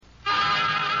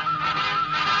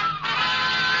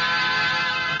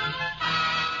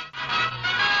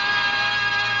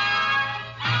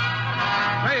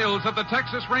Files of the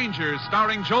Texas Rangers,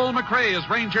 starring Joel McRae as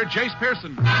Ranger Jace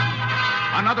Pearson.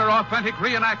 Another authentic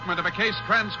reenactment of a case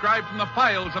transcribed from the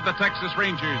files of the Texas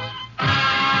Rangers.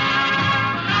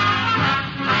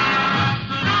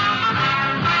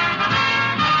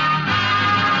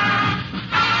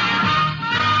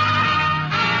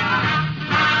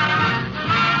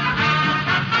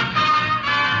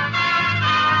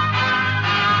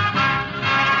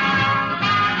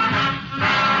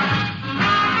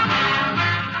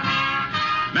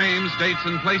 Dates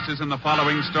and places in the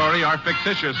following story are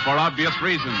fictitious for obvious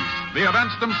reasons. The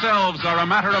events themselves are a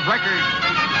matter of record.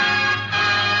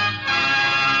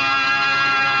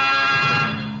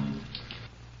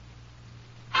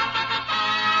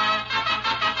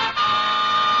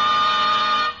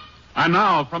 And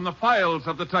now, from the files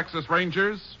of the Texas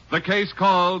Rangers, the case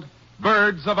called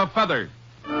Birds of a Feather.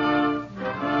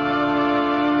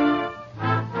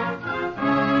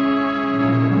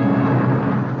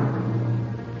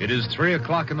 It is 3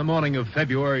 o'clock in the morning of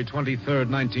February 23rd,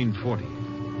 1940.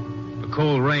 A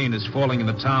cold rain is falling in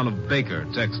the town of Baker,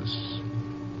 Texas.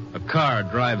 A car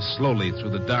drives slowly through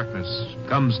the darkness,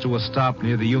 comes to a stop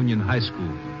near the Union High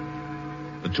School.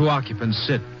 The two occupants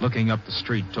sit, looking up the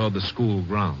street toward the school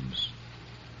grounds.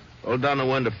 Hold down the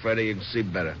window, Freddie. You can see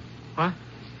better. What?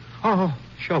 Oh,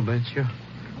 sure, Ben, sure.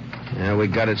 Yeah, we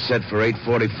got it set for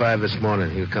 8:45 this morning.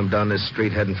 He'll come down this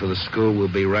street heading for the school. We'll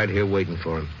be right here waiting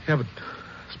for him. Yeah, but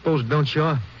suppose it don't show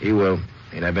up. He will.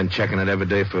 And I've been checking it every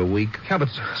day for a week. Yeah, but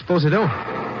suppose it don't.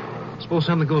 Suppose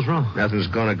something goes wrong. Nothing's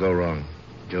gonna go wrong.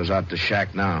 Joe's out the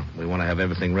shack now. We want to have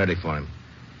everything ready for him.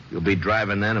 You'll be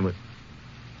driving then, and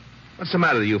what's the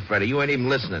matter with you, Freddie? You ain't even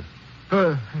listening.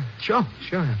 Sure.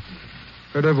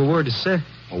 Heard every word you said.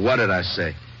 Well, what did I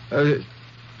say?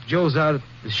 Joe's out at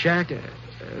the shack.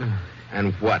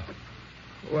 And what?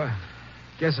 Well,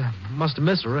 guess I must have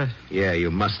missed the rest. Yeah, you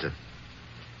must have.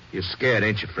 You're scared,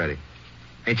 ain't you, Freddie?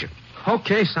 Ain't you?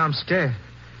 Okay, so I'm scared.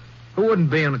 Who wouldn't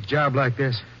be on a job like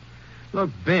this? Look,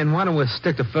 Ben, why don't we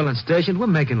stick to filling stations? We're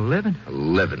making a living. A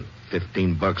living?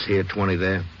 $15 here, 20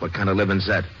 there. What kind of living's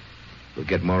that? We'll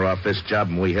get more off this job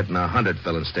than we hitting 100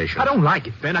 filling stations. I don't like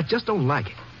it, Ben. I just don't like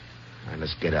it. All right,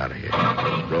 let's get out of here.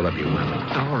 Roll up your window.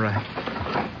 All right.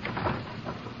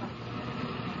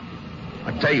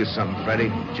 I'll tell you something,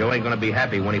 Freddie. Joe ain't gonna be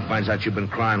happy when he finds out you've been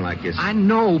crying like this. I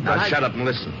know, but Now, shut up and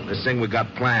listen. This thing we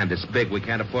got planned, it's big. We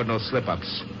can't afford no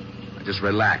slip-ups. Now, just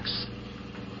relax.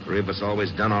 Three of us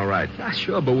always done all right. Yeah,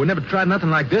 sure, but we never tried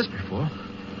nothing like this before.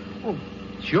 Oh,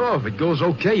 sure, if it goes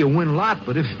okay, you win a lot,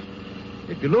 but if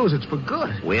you lose, it's for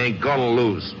good. We ain't gonna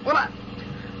lose. Well,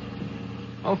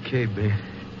 Okay, Ben.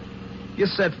 You're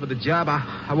set for the job.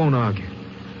 I won't argue.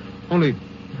 Only,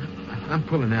 I'm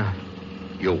pulling out.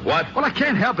 You what? Well, I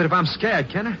can't help it if I'm scared,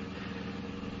 can I?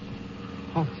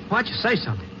 Oh, why'd you say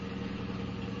something?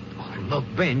 Oh, look,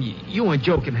 Ben, you and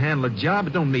Joe can handle a job.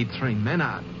 It don't need 3 men.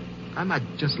 I might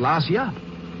just louse you up.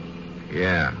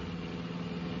 Yeah.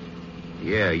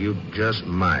 Yeah, you just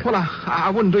might. Well, I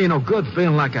wouldn't do you no good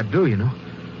feeling like I do, you know.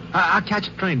 I'll catch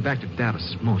a train back to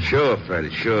Dallas this morning. Sure,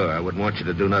 Freddie, sure. I wouldn't want you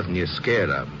to do nothing you're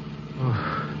scared of.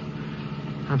 Oh,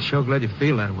 I'm sure glad you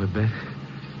feel that way, Ben.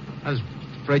 I was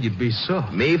afraid you'd be sore.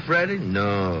 Me, Freddie?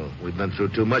 No. We've been through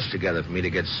too much together for me to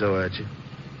get sore at you.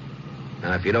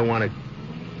 Now, if you don't want to...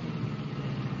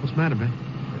 What's the matter, Ben?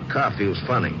 The car feels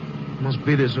funny. Must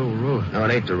be this old road. No,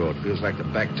 it ain't the road. Feels like the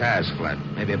back tire's flat.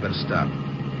 Maybe I better stop.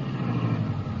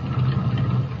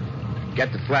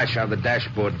 Get the flash out of the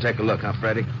dashboard and take a look, huh,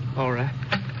 Freddie? All right.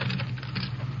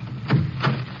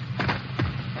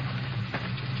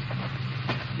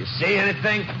 You see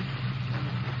anything?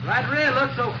 Right rear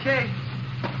looks okay.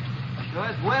 Sure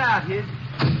it's wet out here.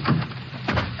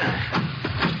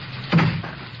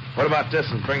 What about this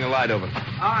one? Bring the light over. All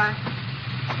right.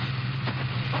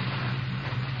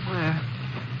 Well,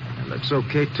 that looks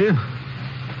okay, too.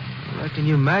 I reckon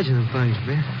you imagining things,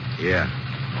 Ben. Yeah.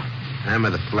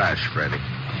 Hammer the flash, Freddie.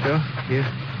 Sure, yeah.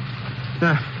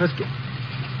 Now, let's get...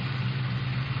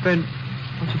 Ben,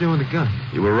 what you doing with the gun?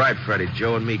 You were right, Freddie.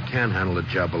 Joe and me can handle the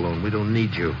job alone. We don't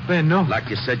need you. Ben, no. Like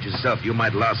you said yourself, you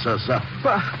might louse us up.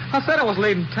 But I said I was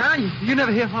leaving town. You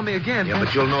never hear from me again. Yeah, Ben.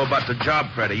 but you'll know about the job,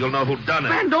 Freddie. You'll know who done it.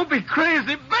 Ben, don't be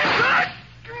crazy. Ben!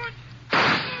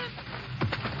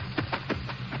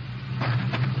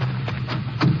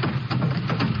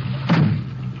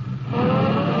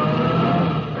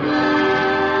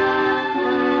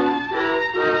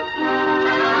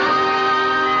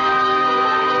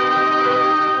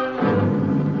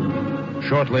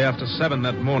 Shortly after 7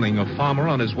 that morning, a farmer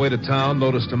on his way to town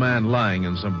noticed a man lying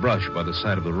in some brush by the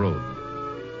side of the road.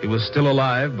 He was still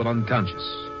alive, but unconscious.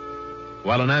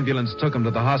 While an ambulance took him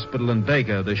to the hospital in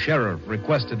Baker, the sheriff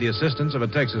requested the assistance of a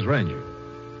Texas Ranger.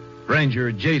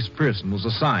 Ranger Jace Pearson was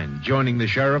assigned, joining the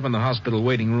sheriff in the hospital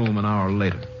waiting room an hour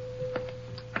later.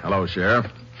 Hello, Sheriff.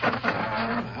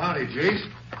 Howdy, Jace.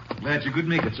 Glad you could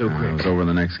make it so I quick. was over in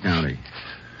the next county.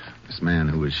 This man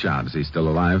who was shot, is he still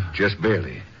alive? Just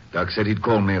barely. Doc said he'd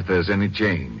call me if there's any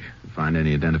change. Find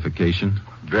any identification?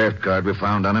 Draft card we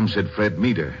found on him said Fred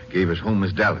Meter. Gave us home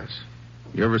as Dallas.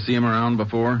 You ever see him around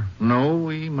before? No,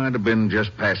 he might have been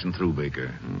just passing through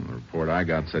Baker. The report I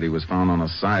got said he was found on a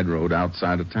side road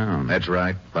outside of town. That's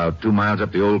right. About 2 miles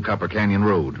up the old Copper Canyon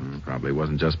Road. Probably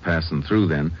wasn't just passing through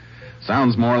then.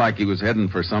 Sounds more like he was heading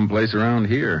for someplace around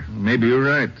here. Maybe you're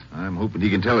right. I'm hoping he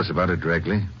can tell us about it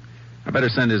directly. I better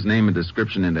send his name and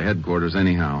description into headquarters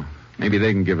anyhow. Maybe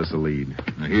they can give us a lead.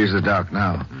 Now, here's the doc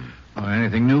now.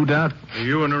 Anything new, Doc?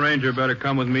 You and the ranger better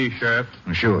come with me, Sheriff.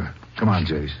 Sure. Come on,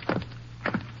 Jace.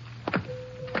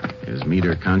 Is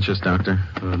Meter conscious, Doctor?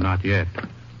 Not yet,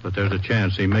 but there's a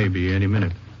chance he may be any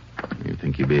minute. You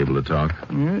think he'll be able to talk?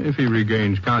 If he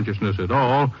regains consciousness at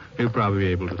all, he'll probably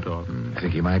be able to talk.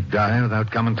 Think he might die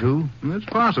without coming to? It's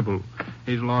possible.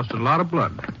 He's lost a lot of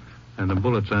blood, and the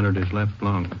bullets entered his left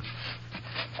lung.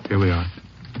 Here we are.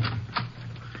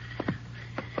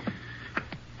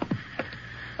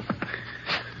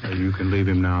 You can leave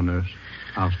him now, nurse.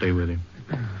 I'll stay with him.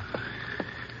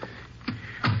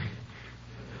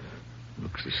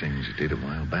 Looks the same as it did a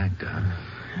while back, Doc.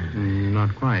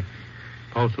 Not quite.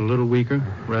 Pulse a little weaker,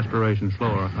 respiration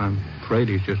slower. I'm afraid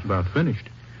he's just about finished.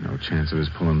 No chance of his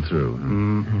pulling through.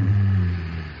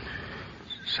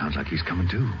 Sounds like he's coming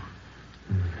to.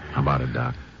 How about it,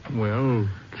 Doc? Well,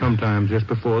 sometimes just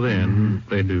before the end,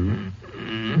 they do.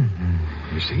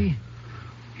 You see?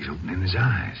 He's opening his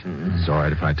eyes. It's all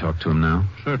right if I talk to him now?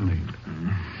 Certainly.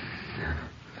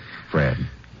 Fred,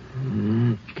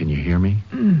 can you hear me?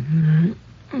 I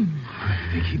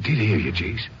think he did hear you,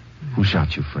 Jace. Who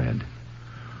shot you, Fred?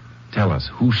 Tell us,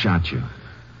 who shot you?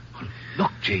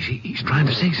 Look, Jace, he's trying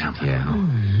to say something.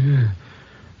 Yeah.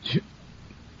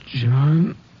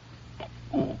 John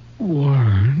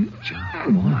Warren.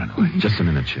 John Warren. Just a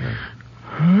minute, Sheriff.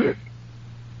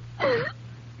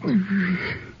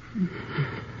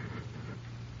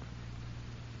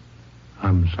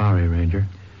 I'm sorry, Ranger.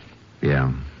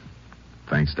 Yeah.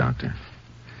 Thanks, Doctor.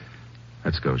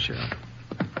 Let's go, Sheriff.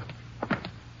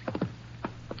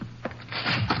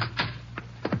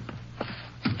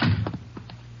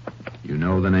 You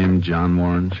know the name John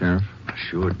Warren, Sheriff? I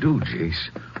sure do, Jace.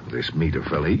 Well, this Meter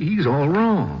fella, he's all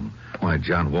wrong. Why,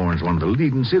 John Warren's one of the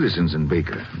leading citizens in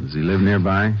Baker. Does he live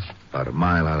nearby? About a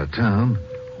mile out of town.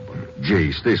 But,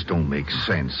 Jace, this don't make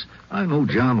sense. I know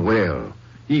John well.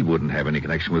 He wouldn't have any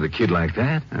connection with a kid like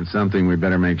that. That's something we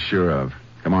better make sure of.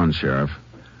 Come on, Sheriff.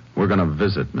 We're going to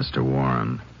visit Mr.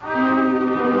 Warren.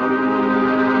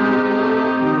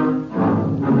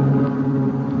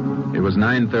 It was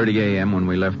 9:30 a.m. when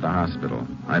we left the hospital.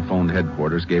 I phoned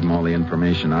headquarters, gave them all the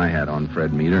information I had on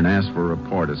Fred Meter, and asked for a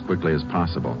report as quickly as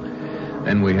possible.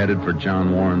 Then we headed for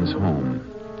John Warren's home.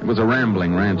 It was a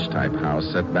rambling ranch-type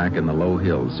house set back in the low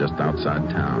hills just outside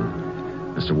town.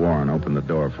 Mr. Warren opened the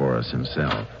door for us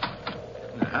himself.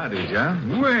 Howdy,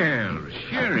 John. Well,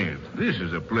 Sheriff, this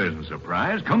is a pleasant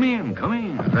surprise. Come in.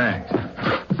 Thanks.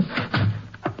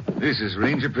 This is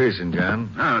Ranger Pearson, John.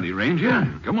 Howdy, Ranger.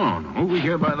 Come on, over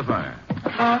here by the fire.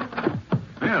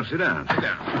 Well, sit down.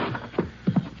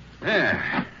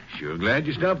 Yeah, sure glad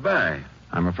you stopped by.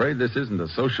 I'm afraid this isn't a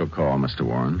social call, Mr.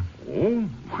 Warren. Oh,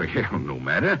 well, no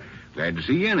matter. Glad to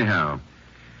see you anyhow.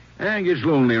 It gets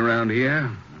lonely around here.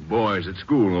 Boys at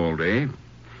school all day.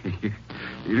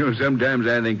 You know, sometimes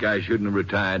I think I shouldn't have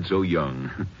retired so young.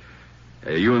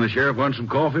 You and the sheriff want some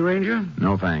coffee, Ranger?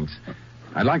 No, thanks.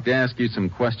 I'd like to ask you some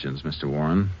questions, Mr.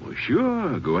 Warren. Well,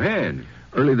 sure. Go ahead.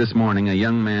 Early this morning, a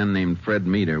young man named Fred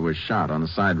Meter was shot on a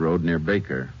side road near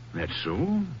Baker. That's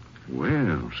so?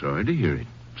 Well, sorry to hear it.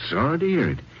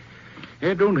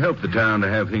 It don't help the town to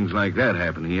have things like that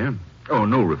happen here. Oh,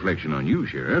 no reflection on you,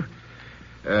 Sheriff.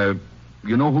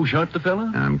 You know who shot the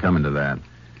fella? I'm coming to that.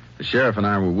 The sheriff and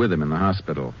I were with him in the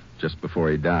hospital. Just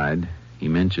before he died, he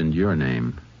mentioned your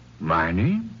name. My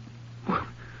name?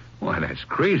 Why, that's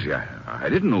crazy. I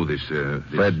didn't know this.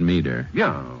 Fred Meter.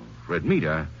 Yeah, Fred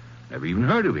Meter. I never even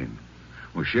heard of him.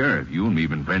 Well, Sheriff, you and me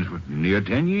been friends for near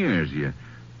 10 years. You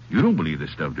don't believe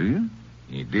this stuff, do you?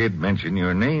 He did mention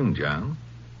your name, John.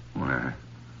 Well,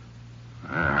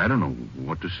 I don't know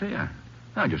what to say.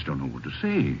 I just don't know what to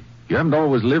say. You haven't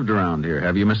always lived around here,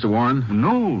 have you, Mr. Warren?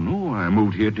 No. I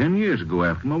moved here 10 years ago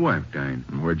after my wife died.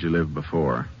 And where'd you live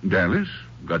before? Dallas.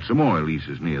 Got some oil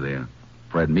leases near there.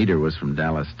 Fred Meter was from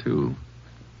Dallas, too.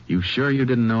 You sure you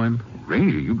didn't know him?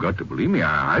 Ranger, you got to believe me.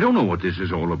 I don't know what this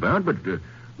is all about, but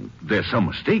there's some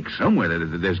mistake somewhere.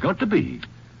 There's got to be.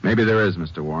 Maybe there is,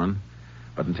 Mr. Warren.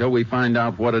 But until we find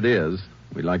out what it is,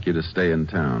 we'd like you to stay in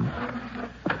town.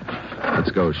 Let's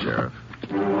go, Sheriff.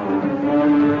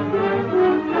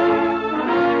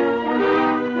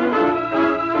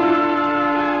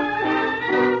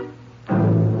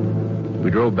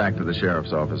 We drove back to the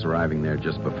sheriff's office, arriving there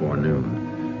just before noon.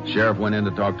 Sheriff went in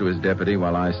to talk to his deputy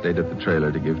while I stayed at the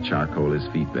trailer to give Charcoal his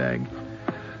feed bag.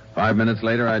 5 minutes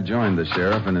later, I joined the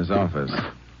sheriff in his office.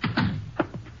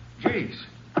 Jace,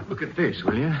 look at this,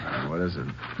 will you? What is it?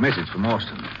 Message from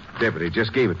Austin. Deputy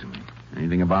just gave it to me.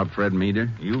 Anything about Fred Meader?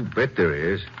 You bet there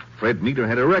is. Fred Meader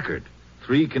had a record.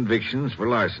 3 convictions for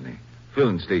larceny.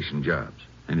 Filling station jobs.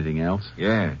 Anything else?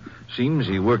 Yeah. Seems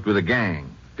he worked with a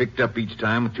gang. Picked up each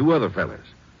time with 2 other fellas.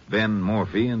 Ben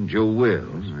Morphy and Joe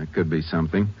Wills. That could be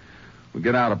something. We'll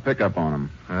get out a pickup on him.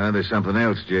 There's something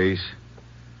else, Jace.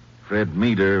 Fred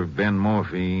Meader, Ben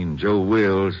Morphy, and Joe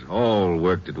Wills all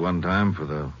worked at one time for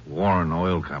the Warren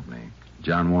Oil Company.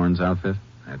 John Warren's outfit?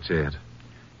 That's it.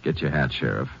 Get your hat,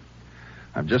 Sheriff.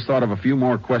 I've just thought of a few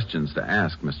more questions to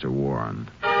ask Mr. Warren.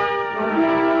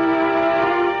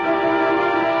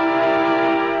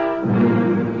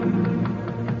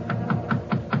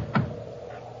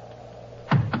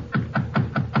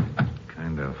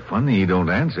 Kind of funny he don't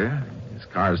answer. His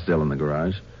car's still in the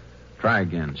garage. Try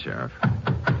again, Sheriff.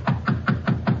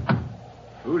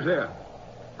 Who's there?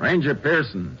 Ranger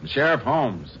Pearson and Sheriff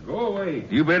Holmes. Go away.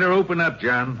 You better open up,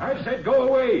 John. I said go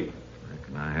away.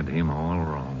 Reckon I had him all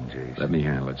wrong, Jace. Let me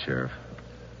handle it, Sheriff.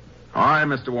 All right,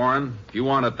 Mr. Warren. If you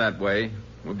want it that way,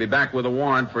 we'll be back with a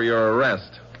warrant for your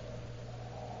arrest.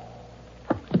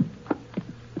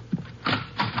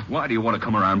 Why do you want to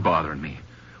come around bothering me?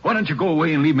 Why don't you go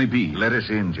away and leave me be? Let us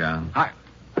in, John.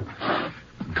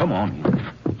 Come on.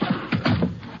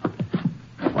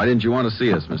 Why didn't you want to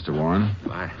see us, Mr. Warren?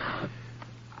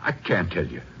 I can't tell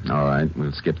you. All right,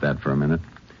 we'll skip that for a minute.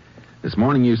 This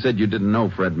morning you said you didn't know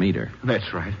Fred Meader.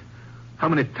 That's right. How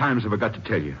many times have I got to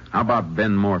tell you? How about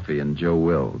Ben Morphy and Joe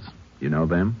Wills? You know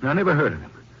them? I never heard of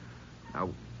them. Now,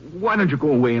 why don't you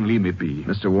go away and leave me be?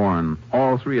 Mr. Warren,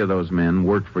 all 3 of those men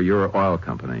worked for your oil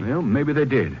company. Well, maybe they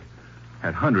did.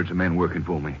 Had hundreds of men working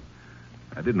for me.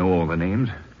 I didn't know all the names.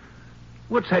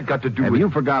 What's that got to do Have with... you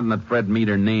forgotten that Fred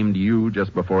Meader named you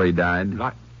just before he died?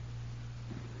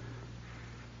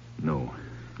 No.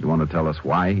 You want to tell us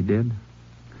why he did?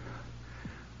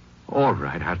 All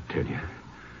right, I'll tell you.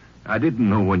 I didn't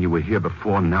know when you were here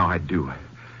before, now I do.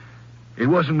 It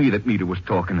wasn't me that Meader was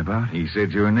talking about. He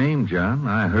said your name, John.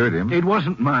 I heard him. It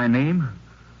wasn't my name.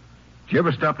 Did you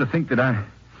ever stop to think that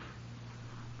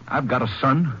I've got a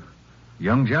son?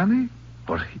 Young Johnny?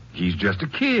 But he's just a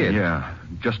kid. Yeah,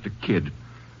 just a kid.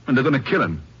 And they're going to kill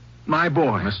him. My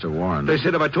boy. Mr. Warren. They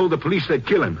said if I told the police, they'd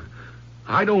kill him.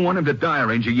 I don't want him to die,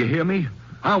 Ranger. You hear me?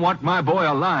 I want my boy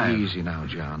alive. Easy now,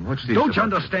 John. What's this? Don't you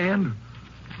understand?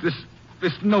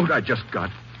 This note I just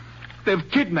got. They've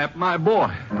kidnapped my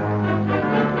boy.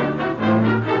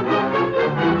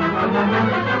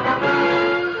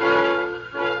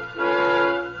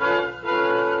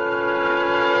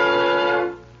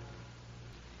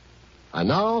 And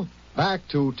now, back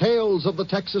to Tales of the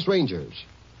Texas Rangers.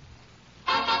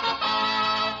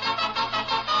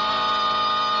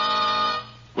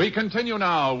 We continue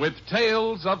now with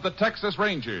Tales of the Texas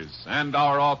Rangers and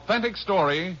our authentic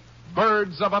story,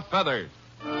 Birds of a Feather.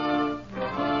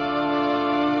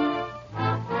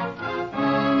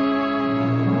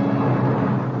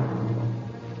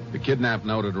 The kidnap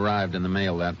note had arrived in the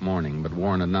mail that morning, but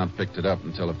Warren had not picked it up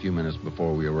until a few minutes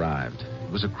before we arrived.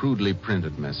 It was a crudely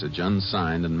printed message,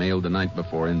 unsigned and mailed the night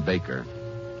before in Baker.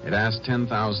 It asked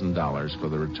 $10,000 for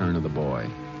the return of the boy.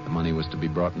 The money was to be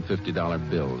brought in $50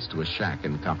 bills to a shack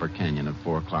in Copper Canyon at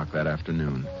 4 o'clock that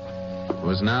afternoon. It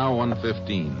was now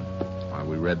 1:15. While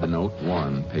we read the note,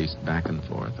 Warren paced back and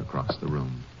forth across the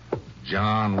room.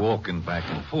 John, walking back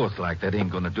and forth like that ain't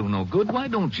going to do no good. Why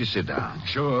don't you sit down?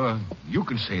 Sure, you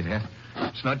can say that.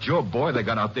 It's not your boy they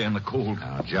got out there in the cold.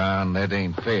 Now, John, that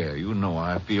ain't fair. You know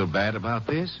I feel bad about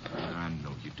this. I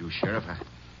know you do, Sheriff.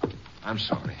 I'm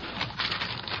sorry.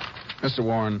 Mr.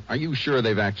 Warren, are you sure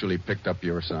they've actually picked up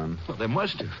your son? Well, they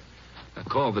must have. I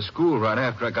called the school right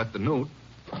after I got the note.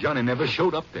 Johnny never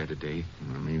showed up there today.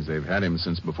 That means they've had him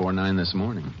since before 9 this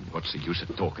morning. What's the use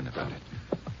of talking about it?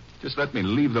 Just let me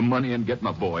leave the money and get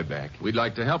my boy back. We'd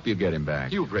like to help you get him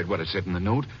back. You've read what it said in the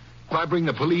note. If I bring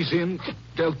the police in,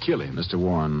 they'll kill him. Mr.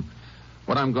 Warren,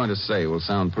 what I'm going to say will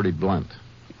sound pretty blunt,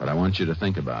 but I want you to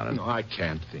think about it. No, I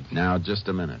can't think. Now, just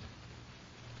a minute.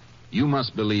 You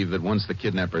must believe that once the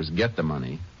kidnappers get the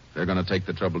money, They're going to take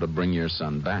the trouble to bring your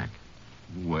son back.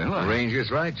 Well, The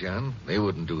ranger's right, John. They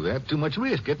wouldn't do that. Too much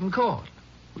risk getting caught.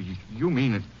 You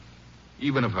mean that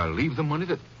even if I leave the money,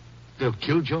 that they'll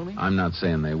kill Johnny? I'm not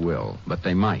saying they will, but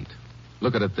they might.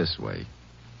 Look at it this way.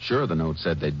 Sure, the note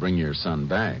said they'd bring your son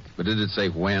back, but did it say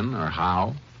when or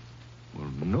how?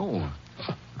 Well, no.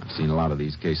 I've seen a lot of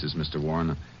these cases, Mr.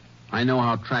 Warren. I know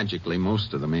how tragically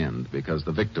most of them end because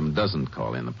the victim doesn't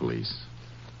call in the police.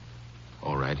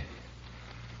 All right.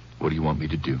 What do you want me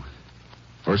to do?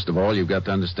 First of all, you've got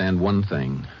to understand one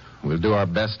thing. We'll do our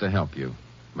best to help you,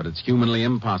 but it's humanly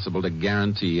impossible to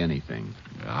guarantee anything.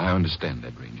 I understand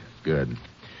that, Ranger. Good.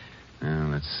 Now,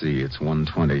 let's see. It's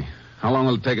 1:20. How long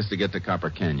will it take us to get to Copper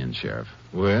Canyon, Sheriff?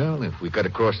 Well, if we cut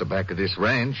across the back of this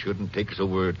ranch, shouldn't take us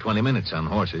over 20 minutes on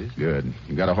horses. Good.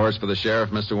 You got a horse for the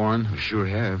sheriff, Mr. Warren? We sure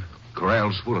have.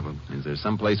 Corral's full of them. Is there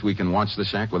some place we can watch the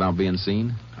shack without being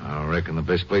seen? I reckon the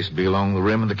best place would be along the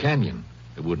rim of the canyon.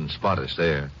 They wouldn't spot us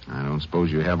there. I don't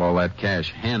suppose you have all that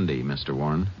cash handy, Mr.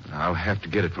 Warren. I'll have to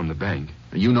get it from the bank.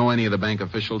 You know any of the bank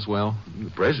officials well? The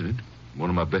president, one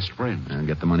of my best friends. I'll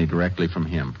get the money directly from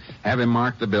him. Have him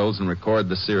mark the bills and record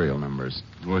the serial numbers.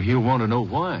 Well, he'll want to know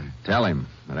why. Tell him,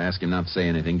 but ask him not to say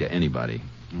anything to anybody.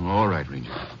 All right,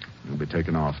 Ranger. We'll be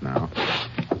taking off now.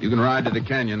 You can ride to the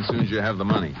canyon as soon as you have the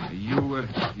money. You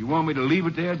want me to leave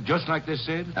it there just like they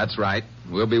said? That's right.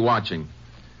 We'll be watching.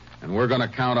 And we're going to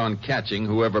count on catching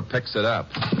whoever picks it up.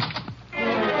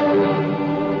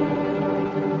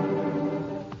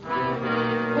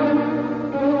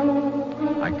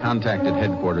 I contacted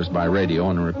headquarters by radio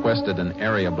and requested an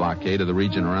area blockade of the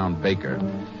region around Baker.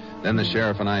 Then the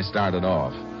sheriff and I started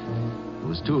off. It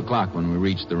was 2 o'clock when we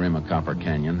reached the rim of Copper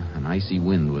Canyon. An icy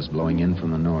wind was blowing in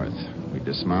from the north. We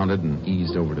dismounted and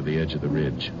eased over to the edge of the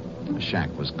ridge. The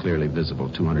shack was clearly visible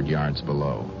 200 yards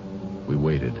below. We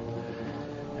waited.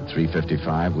 At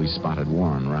 3:55, we spotted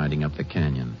Warren riding up the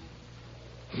canyon.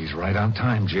 He's right on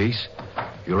time, Jace.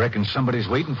 You reckon somebody's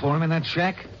waiting for him in that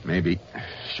shack? Maybe.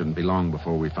 Shouldn't be long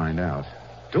before we find out.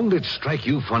 Don't it strike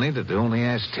you funny that they only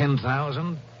asked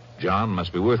 10,000? John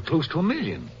must be worth close to $1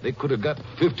 million. They could have got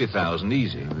 50,000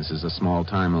 easy. This is a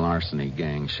small-time larceny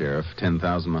gang, Sheriff.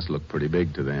 10,000 must look pretty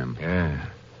big to them. Yeah.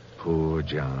 Poor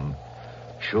John.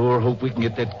 Sure hope we can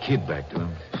get that kid back to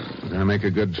him. We're going to make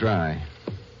a good try.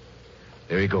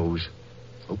 There he goes.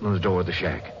 Opening the door of the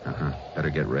shack. Better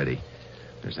get ready.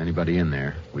 If there's anybody in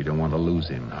there, we don't want to lose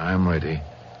him. I'm ready.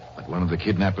 But one of the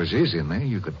kidnappers is in there.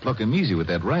 You could pluck him easy with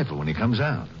that rifle when he comes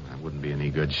out. That wouldn't be any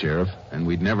good, Sheriff. And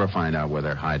we'd never find out where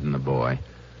they're hiding the boy.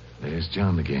 There's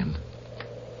John again.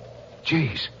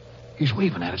 Jeez, he's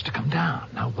waving at us to come down.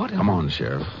 Now, what... Come on,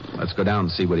 Sheriff. Let's go down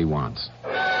and see what he wants.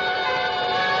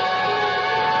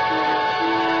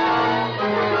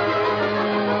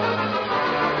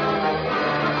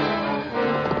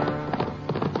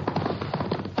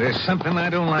 There's something I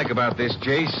don't like about this,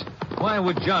 Jace. Why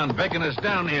would John beckon us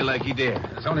down here like he did?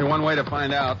 There's only one way to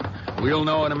find out. We'll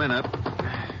know in a minute.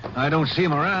 I don't see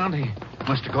him around. He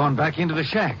must have gone back into the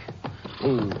shack.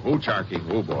 Oh, Charky.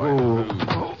 Oh, boy.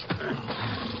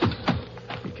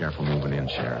 Be careful moving in,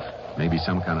 Sheriff. Maybe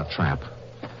some kind of trap.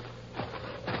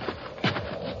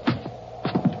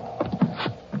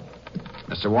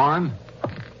 Mr. Warren?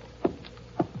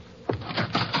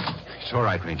 It's all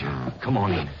right, Ranger. Come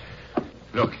on in.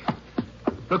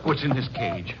 Look what's in this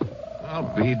cage.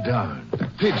 I'll be darned.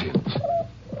 Pigeons.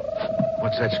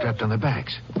 What's that strapped on their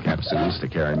backs? Capsules to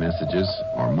carry messages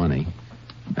or money.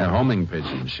 They're homing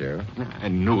pigeons, Sheriff. I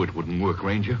knew it wouldn't work,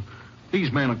 Ranger.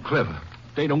 These men are clever.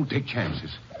 They don't take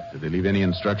chances. Did they leave any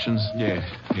instructions? Yeah.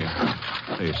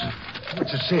 Listen.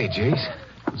 What's it say, Jace?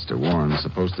 Mr. Warren's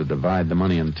supposed to divide the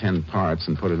money in 10 parts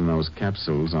and put it in those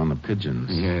capsules on the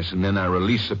pigeons. Yes, and then I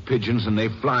release the pigeons and they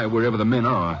fly wherever the men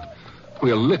are.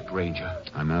 We're licked, Ranger.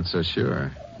 I'm not so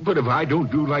sure. But if I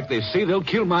don't do like they say, they'll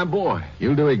kill my boy.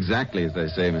 You'll do exactly as they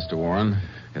say, Mr. Warren,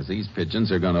 because these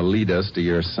pigeons are going to lead us to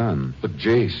your son. But,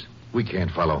 Jace, we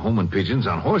can't follow homing pigeons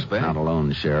on horseback. Not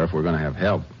alone, Sheriff. We're going to have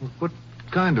help. What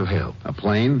kind of help? A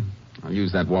plane? I'll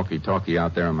use that walkie-talkie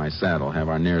out there on my saddle. Have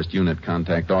our nearest unit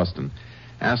contact Austin.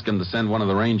 Ask him to send one of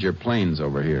the Ranger planes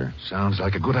over here. Sounds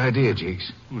like a good idea,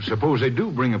 Jace. Well, suppose they do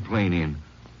bring a plane in.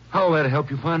 How'll that help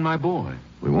you find my boy?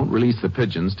 We won't release the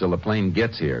pigeons till the plane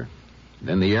gets here.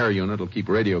 Then the air unit will keep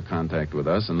radio contact with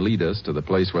us and lead us to the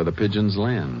place where the pigeons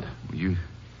land. You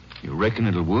reckon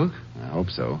it'll work? I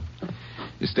hope so.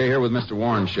 You stay here with Mr.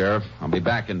 Warren, Sheriff. I'll be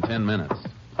back in 10 minutes.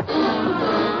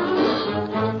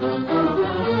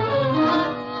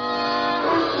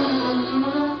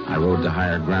 I rode to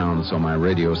higher ground so my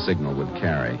radio signal would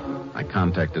carry. I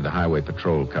contacted a highway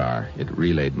patrol car. It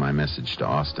relayed my message to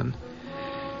Austin.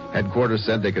 Headquarters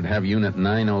said they could have Unit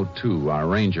 902, our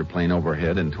Ranger plane,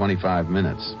 overhead in 25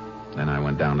 minutes. Then I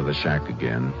went down to the shack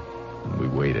again, and we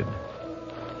waited.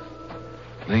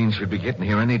 Plane should be getting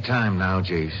here any time now,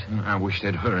 Jace. I wish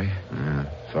they'd hurry.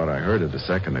 Thought I heard it a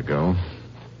second ago.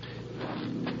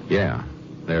 Yeah,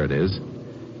 there it is.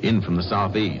 In from the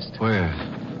southeast. Where?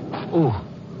 Oh,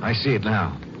 I see it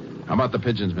now. How about the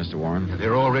pigeons, Mr. Warren?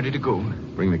 They're all ready to go.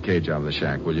 Bring the cage out of the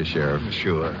shack, will you, Sheriff?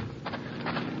 Sure.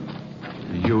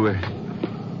 You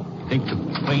think the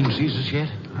plane sees us yet?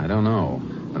 I don't know,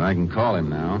 but I can call him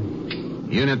now.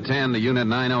 Unit 10 to Unit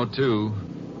 902.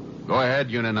 Go ahead,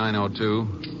 Unit 902. Unit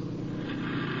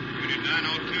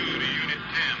 902 to Unit 10.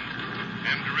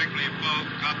 Am directly above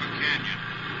Copper Canyon.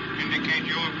 Indicate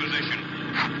your position.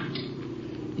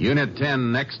 Unit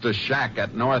 10 next to shack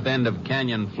at north end of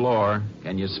canyon floor.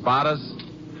 Can you spot us?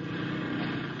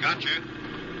 Gotcha.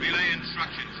 Relay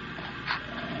instructions.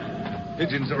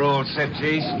 Pigeons are all set,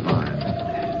 Jace.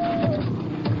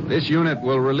 Fine. This unit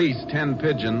will release 10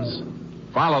 pigeons.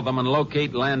 Follow them and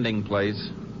locate landing place.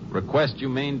 Request you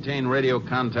maintain radio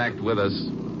contact with us.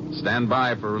 Stand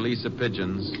by for release of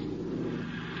pigeons.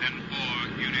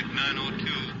 10-4, Unit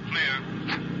 902,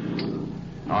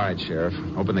 clear. All right, Sheriff.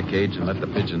 Open the cage and let the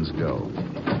pigeons go.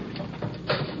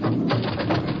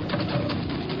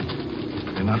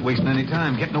 They're not wasting any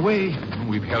time getting away.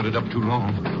 We've held it up too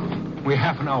long. We're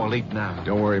half an hour late now.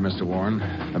 Don't worry, Mr. Warren.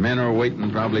 The men who are waiting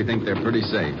probably think they're pretty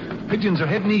safe. Pigeons are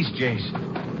heading east, Jace.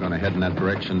 We're going to head in that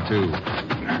direction, too.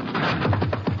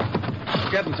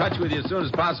 Get in touch with you as soon as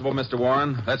possible, Mr.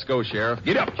 Warren. Let's go, Sheriff.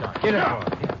 Get up, Charlie. Get up.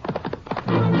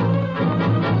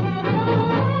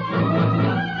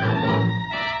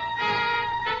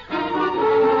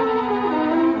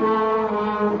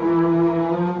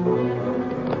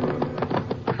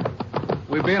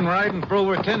 We've been riding for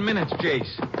over 10 minutes, Jace.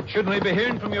 Shouldn't we be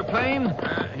hearing from your plane?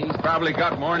 He's probably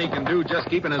got more than he can do just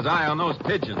keeping his eye on those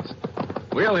pigeons.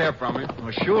 We'll hear from him.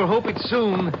 I sure hope it's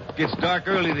soon. Gets dark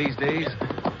early these days.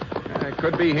 It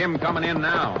could be him coming in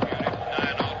now. Unit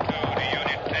 902 to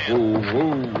Unit 10. Oh,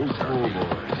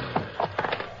 boy.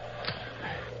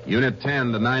 Unit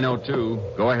 10 to 902.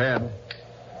 Go ahead.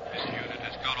 This unit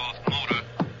has got off motor.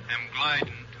 Am gliding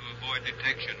to avoid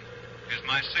detection. Is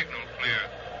my signal clear?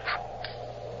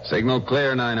 Signal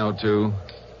clear, 902.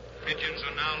 Pigeons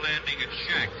are now landing at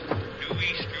shack. Due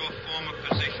east your former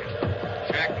position.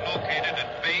 Shack located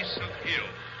at base of hill,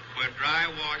 where dry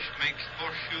wash makes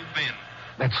Horseshoe Bend.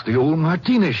 That's the old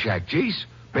Martinez shack, Jace.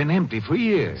 Been empty for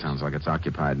years. Sounds like it's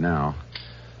occupied now.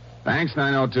 Thanks,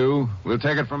 902. We'll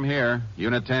take it from here.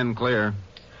 Unit 10 clear.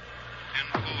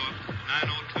 10-4,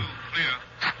 902 clear.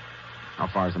 How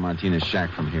far is the Martinez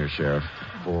shack from here, Sheriff?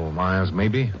 4 miles,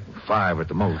 maybe. 5 at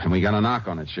the most. And we got a knock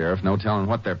on it, Sheriff. No telling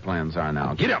what their plans are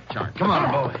now. Get up, Charlie. Come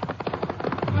on, boy.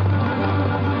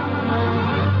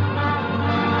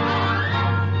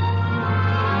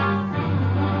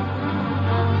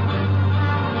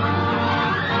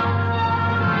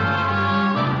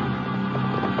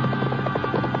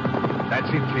 That's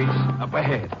it, Jace. Up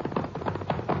ahead.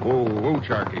 Whoa,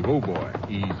 Charlie. Whoa, boy.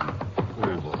 Easy.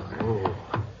 Oh, boy. Oh.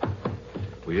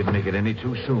 We didn't make it any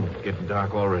too soon. Getting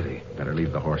dark already. Better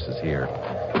leave the horses here.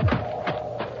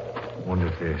 Wonder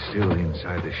if they're still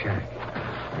inside the shack.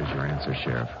 Here's your answer,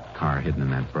 Sheriff. Car hidden in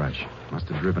that brush. Must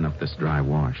have driven up this dry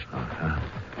wash. Uh-huh.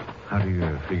 How do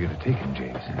you figure to take him,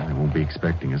 James? They won't be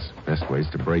expecting us. Best way is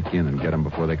to break in and get them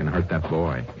before they can hurt that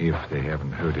boy. If they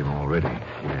haven't hurt him already.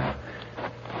 Yeah.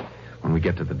 When we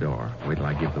get to the door, wait till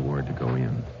I give the word to go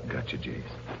in. Gotcha, Jace.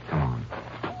 Come on.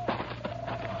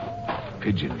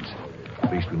 Pigeons.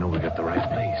 At least we know we got the right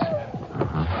place.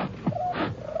 Uh-huh.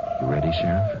 You ready,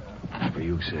 Sheriff? Whatever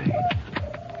you say.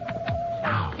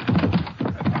 Now.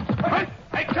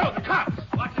 Hey, Joe, the cops!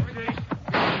 Watch it, Jace.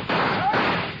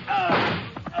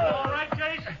 All right,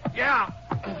 Jace? Yeah.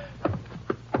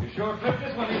 You sure clipped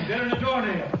this one. He's dead in the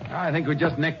doornail. I think we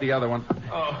just nicked the other one.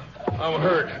 Oh, I'm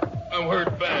hurt. I'm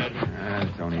hurt bad.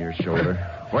 It's only your shoulder.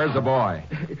 Where's the boy?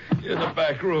 In the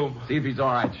back room. See if he's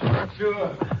all right, Sheriff.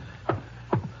 Sure.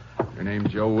 Your name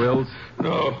Joe Wills?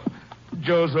 No,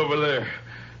 Joe's over there.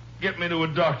 Get me to a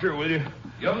doctor, will you?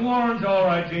 Young Warren's all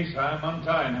right, Jace. I'm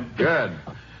untying him. Good.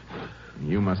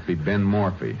 You must be Ben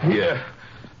Morphy. Yeah.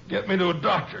 Get me to a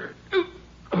doctor.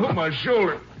 Oh, my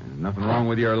shoulder. There's nothing wrong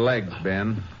with your legs,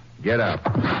 Ben. Get up.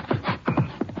 It's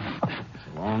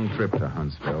a long trip to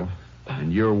Huntsville,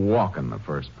 and you're walking the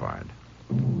first part.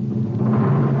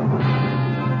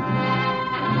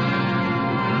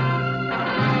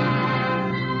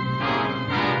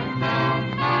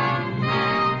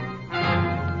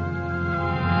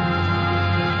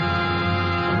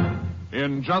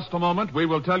 In In just a moment, we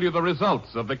will tell you the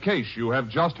results of the case you have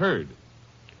just heard.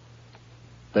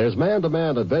 There's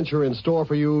man-to-man adventure in store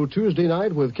for you Tuesday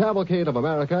night with Cavalcade of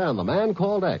America and the Man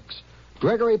Called X.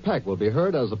 Gregory Peck will be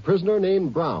heard as a prisoner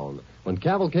named Brown when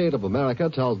Cavalcade of America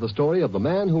tells the story of the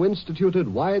man who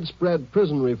instituted widespread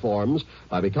prison reforms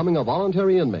by becoming a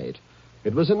voluntary inmate.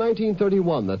 It was in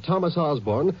 1931 that Thomas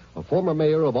Osborne, a former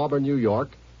mayor of Auburn, New York,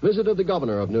 visited the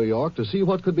governor of New York to see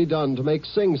what could be done to make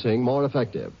Sing Sing more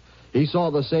effective. He saw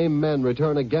the same men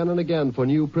return again and again for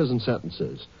new prison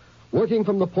sentences. Working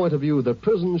from the point of view that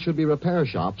prisons should be repair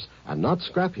shops and not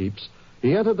scrap heaps,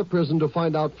 he entered the prison to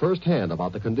find out firsthand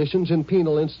about the conditions in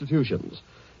penal institutions.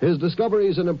 His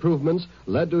discoveries and improvements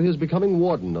led to his becoming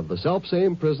warden of the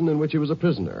self-same prison in which he was a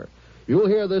prisoner. You'll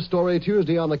hear this story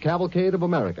Tuesday on the Cavalcade of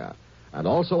America. And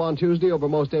also on Tuesday over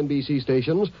most NBC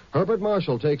stations, Herbert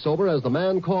Marshall takes over as the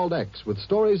Man Called X with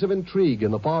stories of intrigue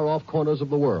in the far-off corners of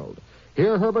the world.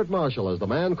 Hear Herbert Marshall as the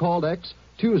Man Called X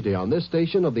Tuesday on this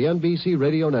station of the NBC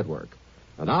Radio Network.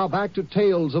 And now back to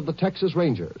Tales of the Texas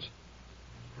Rangers.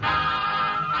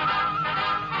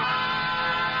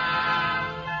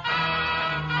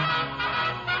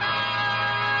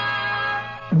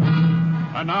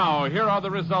 And now, here are the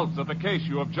results of the case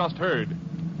you have just heard.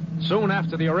 Soon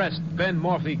after the arrest, Ben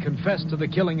Morphy confessed to the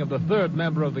killing of the third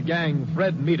member of the gang,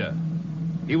 Fred Meader.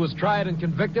 He was tried and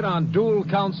convicted on dual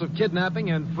counts of kidnapping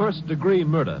and first-degree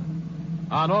murder.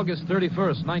 On August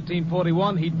 31st,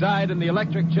 1941, he died in the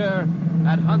electric chair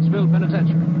at Huntsville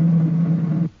Penitentiary.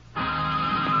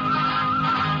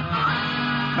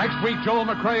 Next week, Joel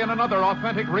McCrea in another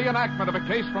authentic reenactment of a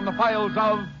case from the files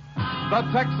of the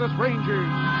Texas Rangers.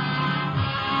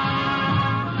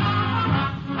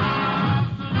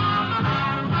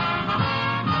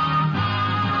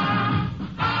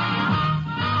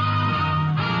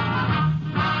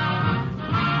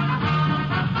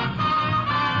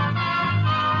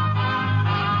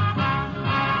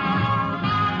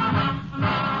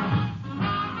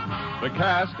 The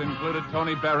cast included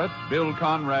Tony Barrett, Bill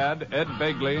Conrad, Ed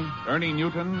Begley, Ernie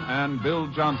Newton, and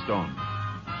Bill Johnstone.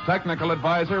 Technical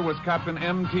advisor was Captain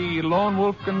M.T. Lone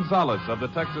Wolf Gonzalez of the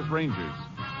Texas Rangers.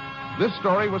 This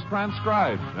story was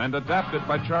transcribed and adapted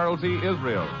by Charles E.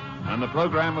 Israel, and the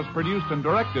program was produced and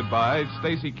directed by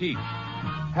Stacy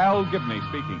Keach. Hal Gibney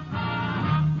speaking.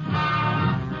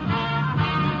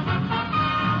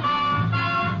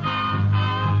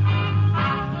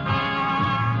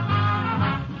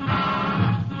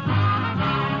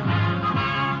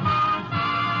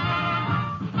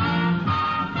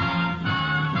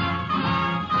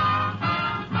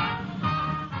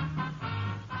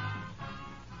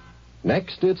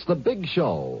 Next, it's The Big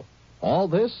Show. All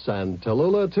this and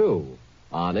Tallulah, too,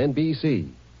 on NBC.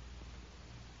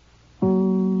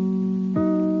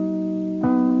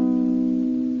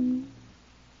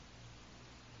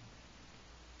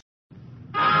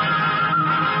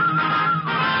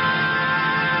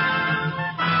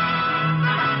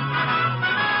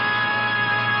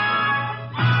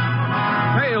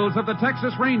 Tales of the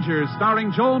Texas Rangers,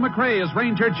 starring Joel McCrea as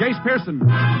Ranger Jace Pearson.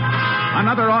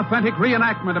 Another authentic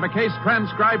reenactment of a case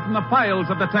transcribed from the files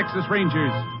of the Texas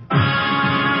Rangers.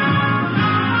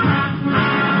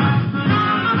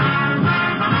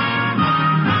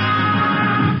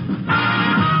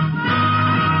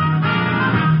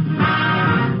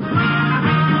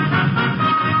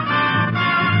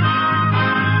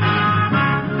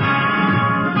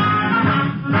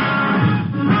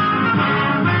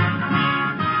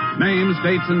 Names,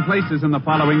 dates, and places in the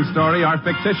following story are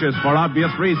fictitious for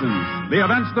obvious reasons. The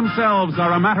events themselves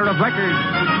are a matter of record.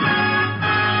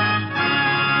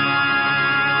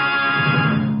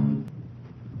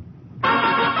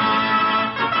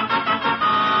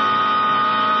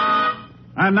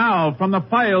 And now, from the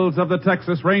files of the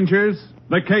Texas Rangers,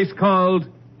 the case called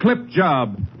Clip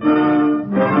Job.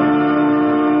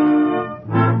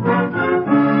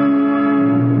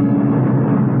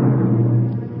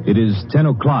 It is 10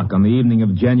 o'clock on the evening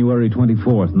of January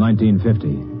 24th,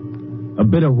 1950. A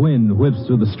bitter wind whips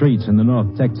through the streets in the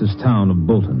North Texas town of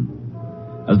Bolton.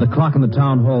 As the clock in the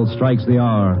town hall strikes the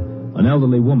hour, an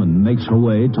elderly woman makes her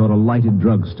way toward a lighted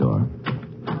drugstore.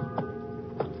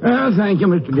 Well, thank you,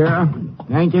 Mr. Darrow.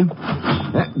 Thank you.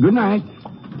 Good night.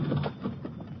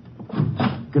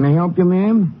 Can I help you,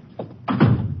 ma'am?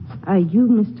 Are you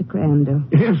Mr. Crandall?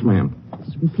 Yes, ma'am.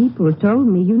 Some people told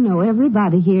me you know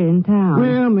everybody here in town.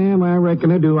 Well, ma'am, I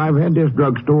reckon I do. I've had this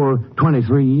drugstore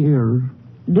 23 years.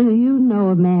 Do you know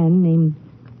a man named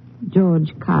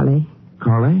George Colley?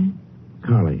 Colley?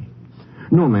 Colley.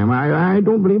 No, ma'am, I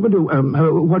don't believe I do.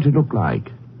 What's it look like?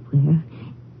 Well,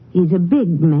 he's a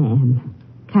big man,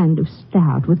 kind of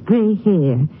stout, with gray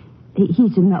hair.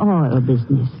 He's in the oil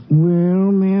business.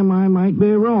 Well, ma'am, I might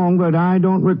be wrong, but I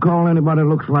don't recall anybody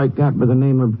looks like that by the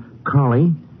name of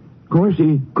Collie. Of course,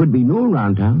 he could be new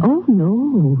around town. Oh,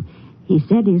 no. He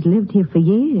said he's lived here for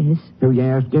years. Have you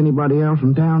asked anybody else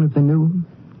in town if they knew him?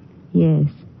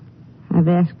 Yes. I've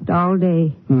asked all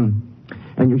day.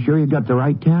 And you're sure you got the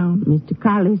right town? Mr.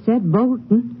 Collie said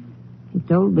Bolton. He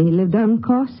told me he lived on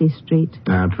Coursey Street.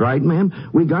 That's right, ma'am.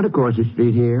 We got a Coursey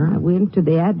Street here. I went to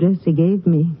the address he gave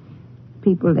me.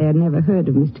 People there never heard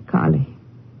of Mr. Collie.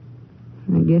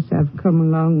 I guess I've come a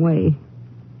long way.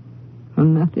 For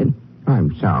nothing.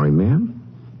 I'm sorry, ma'am.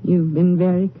 You've been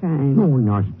very kind. Oh,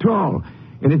 not at all.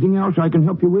 Anything else I can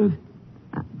help you with?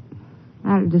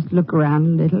 I'll just look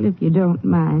around a little, if you don't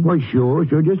mind. Well, sure.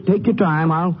 Just take your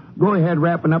time. I'll go ahead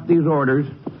wrapping up these orders.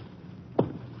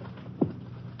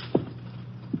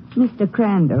 Mr.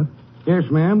 Crandall. Yes,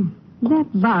 ma'am? That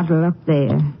bottle up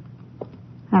there,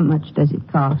 how much does it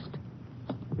cost?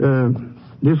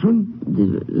 This one?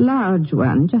 The large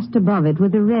one, just above it,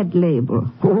 with a red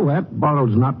label. Oh, that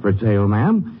bottle's not for sale,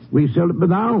 ma'am. We sell it by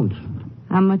the ounce.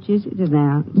 How much is it an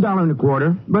ounce?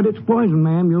 $1.25. But it's poison,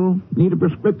 ma'am. You'll need a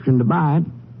prescription to buy it.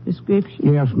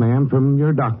 Prescription? Yes, ma'am, from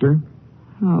your doctor.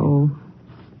 Oh.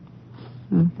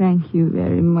 Well, thank you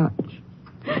very much.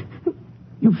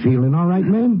 You feeling all right,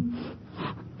 ma'am?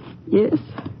 Yes.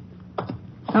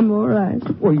 I'm all right.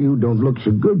 Well, you don't look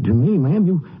so good to me, ma'am.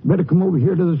 You better come over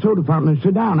here to the soda fountain and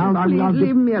sit down. Please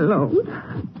leave me alone.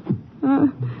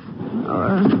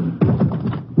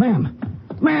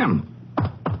 Ma'am!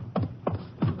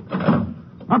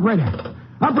 Operator!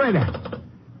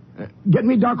 Get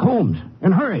me Doc Holmes,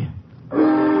 and hurry.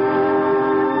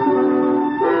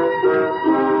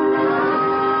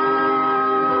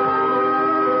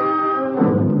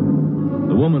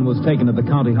 The woman was taken to the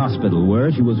county hospital,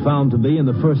 where she was found to be in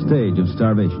the first stage of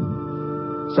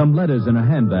starvation. Some letters in her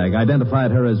handbag identified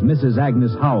her as Mrs.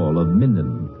 Agnes Howell of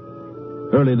Minden.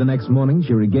 Early the next morning,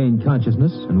 she regained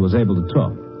consciousness and was able to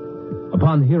talk.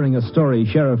 Upon hearing a story,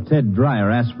 Sheriff Ted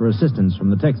Dreyer asked for assistance from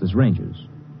the Texas Rangers.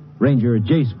 Ranger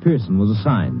Jace Pearson was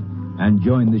assigned and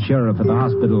joined the sheriff at the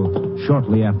hospital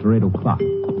shortly after 8 o'clock.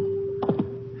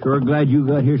 Sure glad you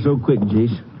got here so quick,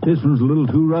 Jace. This one's a little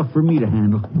too rough for me to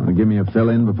handle. Give me a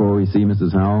fill-in before we see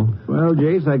Mrs. Howell? Well,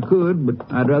 Jace, I could,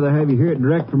 but I'd rather have you hear it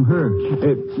direct from her.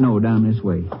 No, down this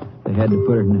way. They had to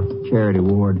put her in the charity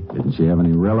ward. Didn't she have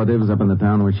any relatives up in the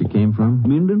town where she came from?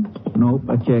 Minden? Nope,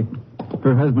 I checked.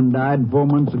 Her husband died 4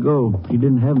 months ago. She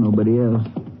didn't have nobody else.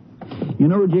 You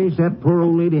know, Jace, that poor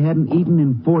old lady hadn't eaten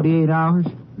in 48 hours.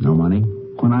 No money?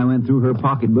 When I went through her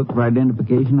pocketbook for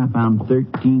identification, I found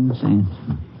 13 cents.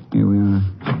 Here we are.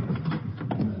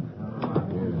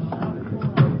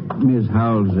 Ms.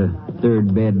 Howell's the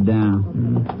third bed down.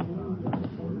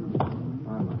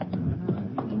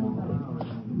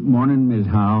 Morning, Ms.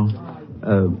 Howell.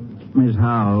 Ms.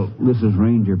 Howell, this is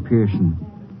Ranger Pearson.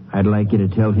 I'd like you to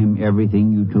tell him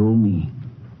everything you told me.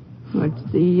 What's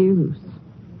the use?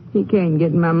 He can't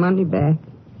get my money back.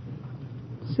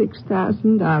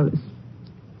 $6,000.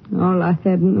 All I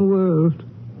had in the world.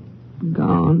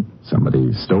 Gone.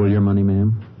 Somebody stole your money,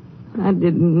 ma'am? I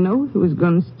didn't know he was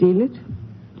going to steal it.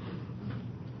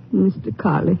 Mr.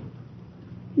 Collie.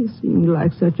 He seemed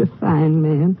like such a fine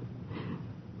man.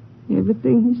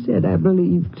 Everything he said I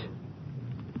believed.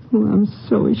 Oh, I'm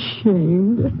so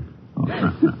ashamed. Oh,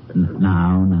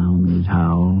 now, Ms.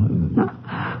 Howell.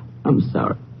 I'm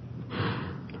sorry.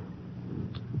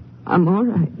 I'm all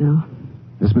right now.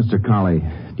 This Mr. Collie,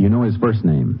 do you know his first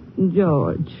name?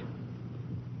 George.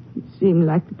 He seemed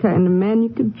like the kind of man you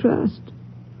could trust.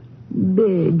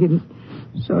 Big and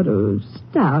sort of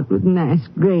stout with nice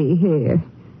gray hair.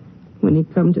 When he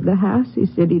come to the house, he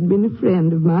said he'd been a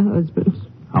friend of my husband's.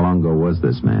 How long ago was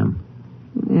this, ma'am?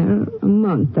 Well, a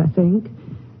month, I think.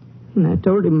 When I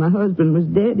told him my husband was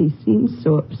dead, he seemed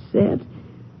so upset.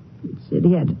 He said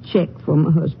he had a check for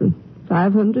my husband.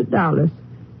 $500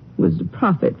 was the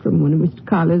profit from one of Mr.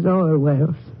 Collier's oil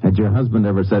wells. Had your husband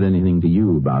ever said anything to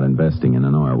you about investing in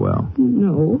an oil well?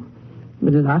 No,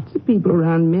 but lots of people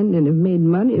around Minden have made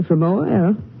money from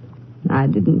oil. I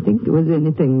didn't think there was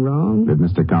anything wrong. Did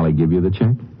Mr. Collie give you the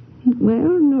check?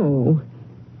 Well, no.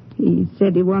 He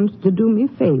said he wants to do me a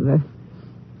favor.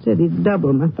 Said he'd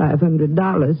double my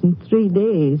 $500 in 3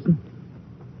 days.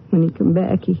 When he come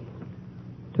back, he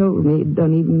told me he'd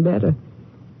done even better.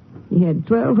 He had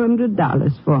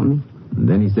 $1,200 for me. And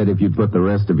then he said if you'd put the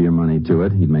rest of your money to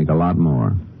it, he'd make a lot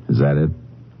more. Is that it?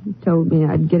 He told me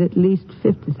I'd get at least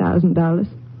 $50,000.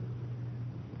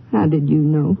 How did you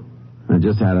know? I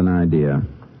just had an idea.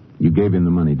 You gave him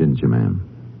the money, didn't you, ma'am?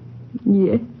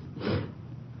 Yes,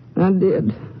 I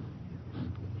did.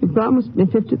 You promised me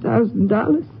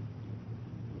 $50,000.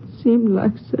 Seemed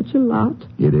like such a lot.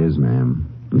 It is, ma'am.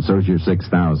 And so's your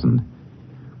 $6,000.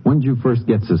 When did you first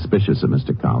get suspicious of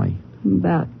Mr. Colley?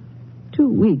 About 2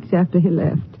 weeks after he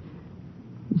left.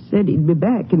 He said he'd be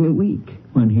back in a week.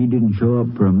 When he didn't show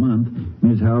up for a month,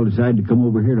 Miss Howell decided to come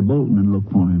over here to Bolton and look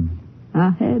for him.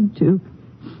 I had to.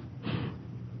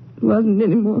 There wasn't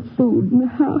any more food in the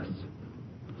house.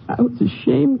 I was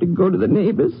ashamed to go to the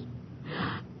neighbors.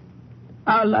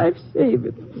 Our life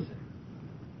savings.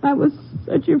 I was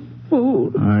such a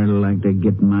fool. I'd like to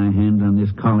get my hands on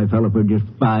this Colley fellow for just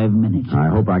 5 minutes. I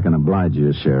hope I can oblige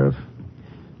you, Sheriff.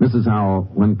 Mrs. Howell,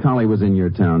 when Colley was in your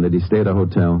town, did he stay at a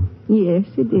hotel? Yes,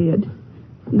 he did.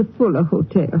 The Fuller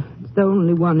Hotel. It's the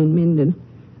only one in Minden.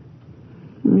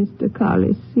 Mr.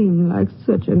 Colley seemed like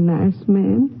such a nice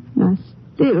man. I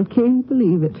still can't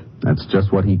believe it. That's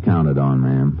just what he counted on,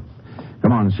 ma'am.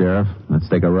 Come on, Sheriff. Let's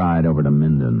take a ride over to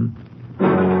Minden.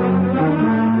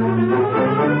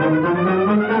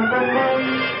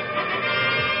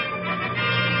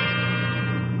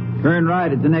 Turn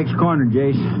right at the next corner,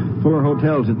 Jace. Fuller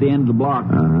Hotel's at the end of the block.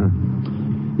 Uh-huh.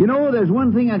 You know, there's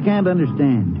one thing I can't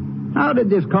understand. How did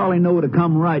this Colley know to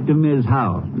come right to Ms.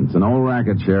 Howell? It's an old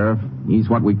racket, Sheriff. He's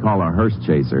what we call a hearse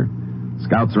chaser.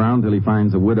 Scouts around till he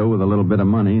finds a widow with a little bit of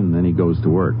money, and then he goes to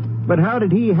work. But how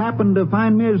did he happen to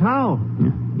find Ms. Howell?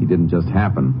 He didn't just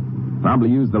happen. Probably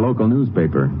used the local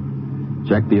newspaper.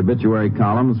 Checked the obituary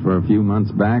columns for a few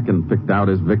months back and picked out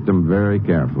his victim very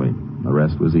carefully. The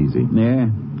rest was easy. Yeah,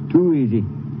 too easy.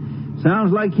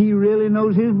 Sounds like he really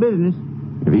knows his business.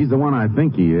 If he's the one I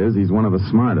think he is, he's one of the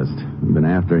smartest. We've been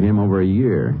after him over a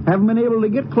year. Haven't been able to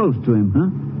get close to him, huh?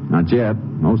 Not yet.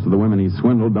 Most of the women he's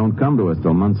swindled don't come to us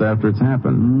till months after it's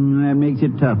happened. That makes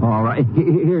it tough, all right.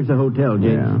 Here's the hotel,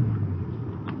 James. Yeah.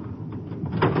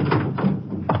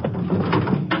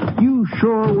 You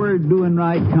sure we're doing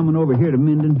right coming over here to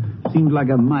Minden? Seems like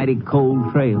a mighty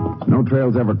cold trail. No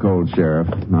trail's ever cold, Sheriff.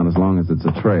 Not as long as it's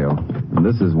a trail. And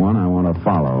this is one I want to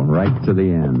follow right to the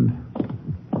end.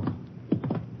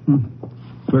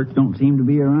 Clerk don't seem to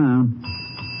be around.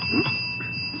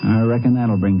 I reckon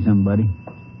that'll bring somebody.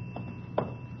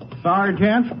 Sorry,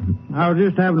 gents. I was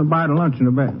just having a bite of lunch in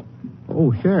the back.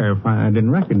 Oh, Sheriff, I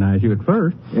didn't recognize you at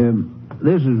first.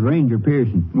 This is Ranger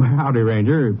Pearson. Well, howdy,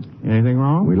 Ranger. Anything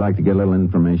wrong? We'd like to get a little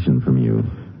information from you.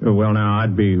 Well, now,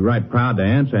 I'd be right proud to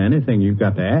answer anything you've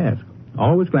got to ask.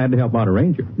 Always glad to help out a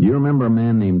ranger. You remember a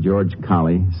man named George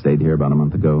Colley? Stayed here about a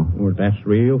month ago. Well, that's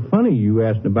real funny you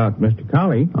asked about Mr.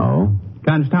 Colley. Oh?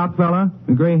 Kind of stout fella,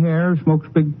 gray hair, smokes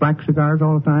big black cigars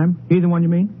all the time. He the one you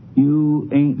mean? You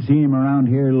ain't seen him around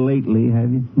here lately,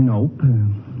 have you? Nope.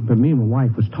 But me and my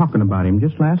wife was talking about him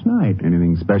just last night.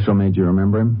 Anything special made you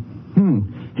remember him?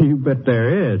 You bet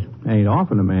there is. Ain't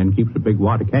often a man keeps a big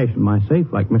wad of cash in my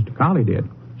safe like Mr. Colley did.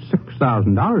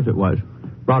 $6,000 it was.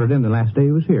 Brought it in the last day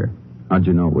he was here. How'd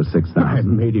you know it was $6,000? I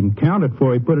made him count it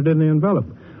before he put it in the envelope.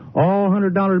 All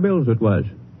 $100 bills it was.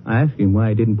 I asked him why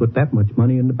he didn't put that much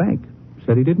money in the bank.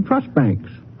 Said he didn't trust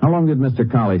banks. How long did Mr.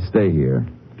 Colley stay here?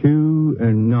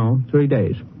 3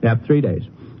 days. Yeah, 3 days.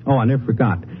 Oh, I never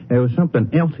forgot. There was something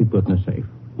else he put in the safe.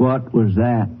 What was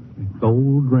that? A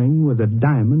gold ring with a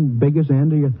diamond big as the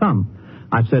end of your thumb.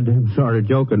 I said to him, sort of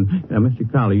joking, now,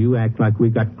 Mr. Colley, you act like we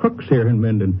got crooks here in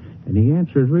Minden. And he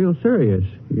answers real serious.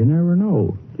 You never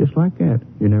know. Just like that.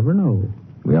 You never know.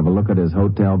 We have a look at his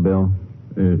hotel bill?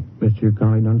 Mr.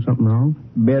 Colley done something wrong?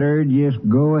 Better just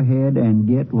go ahead and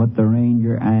get what the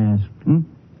ranger asked.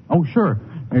 Oh, sure.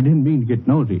 I didn't mean to get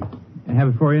nosy. I'll have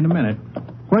it for you in a minute.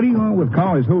 What do you want with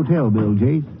Colley's hotel bill,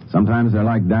 Jace? Sometimes they're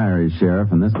like diaries,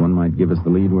 Sheriff, and this one might give us the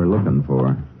lead we're looking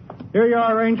for. Here you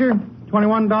are, Ranger.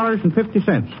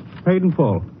 $21.50. Paid in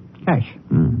full. Cash.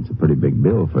 It's a pretty big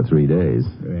bill for 3 days.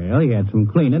 Well, he had some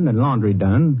cleaning and laundry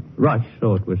done. Rush,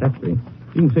 so it was extra. You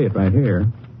can see it right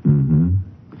here. Mm-hmm.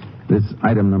 This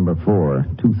item number 4,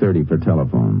 $2.30 for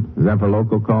telephone. Is that for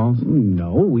local calls?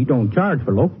 No, we don't charge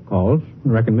for local calls. I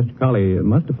reckon Mr. Colley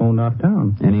must have phoned out of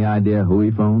town. Any idea who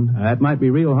he phoned? That might be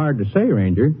real hard to say,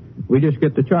 Ranger. We just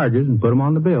get the charges and put them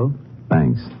on the bill.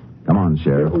 Thanks. Come on,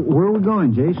 Sheriff. Where are we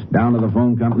going, Jace? Down to the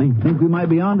phone company. Think we might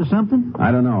be on to something?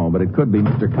 I don't know, but it could be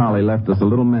Mr. Colley left us a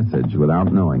little message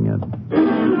without knowing it.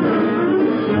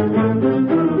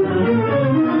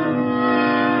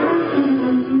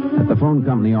 At the phone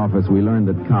company office, we learned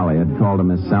that Colley had called a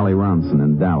Miss Sally Ronson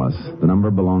in Dallas. The number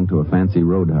belonged to a fancy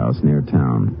roadhouse near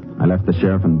town. I left the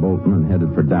sheriff in Bolton and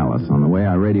headed for Dallas. On the way,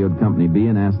 I radioed Company B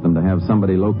and asked them to have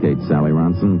somebody locate Sally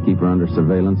Ronson and keep her under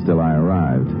surveillance till I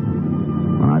arrived.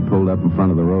 When I pulled up in front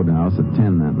of the roadhouse at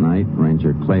 10 that night,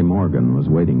 Ranger Clay Morgan was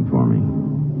waiting for me.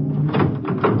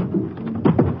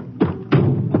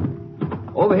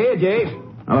 Over here, Jace.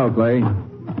 Hello, Clay.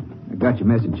 I got your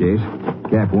message, Jace.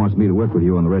 Cap wants me to work with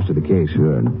you on the rest of the case.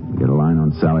 Good. Get a line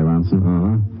on Sally Ronson?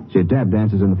 Uh-huh. She tap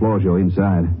dances in the floor show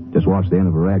inside. Just watch the end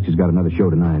of her act. She's got another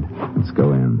show tonight. Let's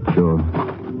go in. Sure.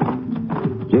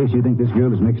 Jace, you think this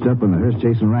girl is mixed up in the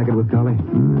hearse-chasing racket with Collie?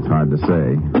 It's hard to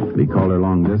say. If he called her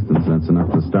long distance, that's enough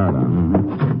to start on.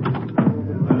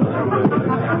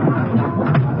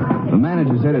 The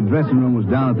manager said her dressing room was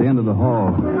down at the end of the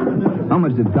hall. How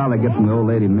much did Collie get from the old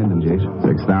lady in Minden, Jace?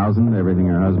 $6,000, everything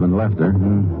her husband left her.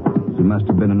 She must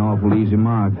have been an awful easy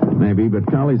mark. Maybe, but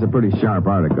Collie's a pretty sharp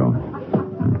article.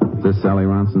 Is this Sally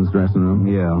Ronson's dressing room?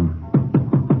 Yeah.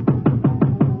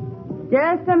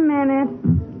 Just a minute.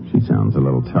 She sounds a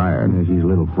little tired. Yeah, she's a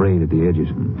little frayed at the edges.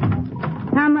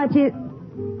 How much is...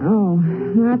 Oh,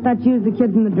 I thought you was the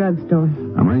kid from the drugstore.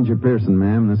 I'm Ranger Pearson,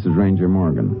 ma'am. This is Ranger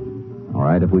Morgan. All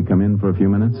right if we come in for a few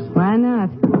minutes? Why not?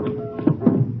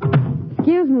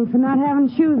 Excuse me for not having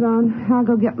shoes on. I'll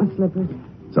go get my slippers.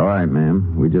 It's all right,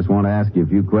 ma'am. We just want to ask you a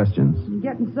few questions. I'm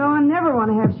getting so I never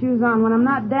want to have shoes on when I'm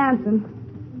not dancing.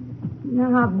 You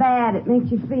know how bad it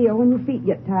makes you feel when your feet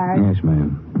get tired. Yes,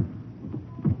 ma'am.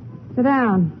 Sit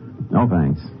down. No,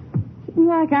 thanks. Seems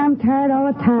like I'm tired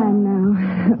all the time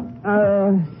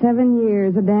now. 7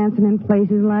 years of dancing in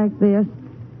places like this.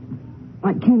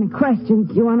 What kind of questions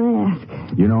do you want to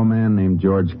ask? You know a man named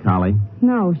George Collie?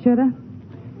 No, should I?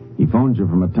 He phoned you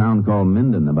from a town called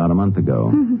Minden about a month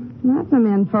ago. Lots of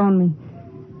men phone me.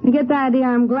 They get the idea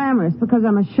I'm glamorous because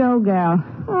I'm a show gal.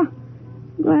 Oh,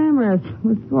 glamorous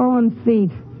with swollen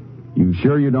feet. You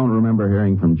sure you don't remember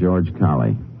hearing from George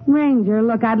Collie? Ranger,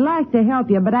 look, I'd like to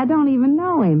help you, but I don't even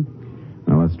know him.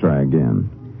 Now, let's try again.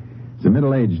 He's a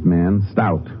middle-aged man,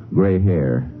 stout, gray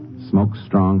hair, smokes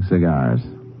strong cigars.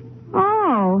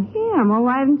 Oh, him. Well,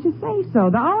 why didn't you say so?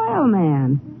 The oil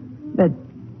man. But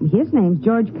his name's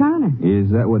George Connor.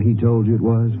 Is that what he told you it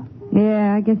was?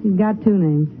 Yeah, I guess he's got 2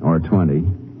 names. Or 20.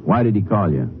 Why did he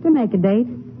call you? To make a date.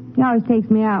 He always takes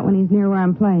me out when he's near where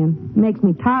I'm playing. Makes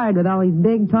me tired with all his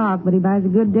big talk, but he buys a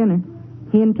good dinner.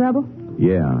 He in trouble?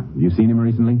 Yeah. You seen him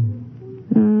recently?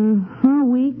 A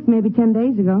week, maybe 10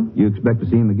 days ago. You expect to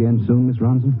see him again soon, Miss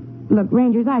Ronson? Look,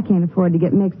 Rangers, I can't afford to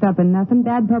get mixed up in nothing.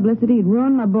 Bad publicity would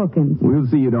ruin my bookings. We'll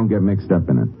see you don't get mixed up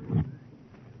in it.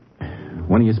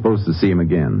 When are you supposed to see him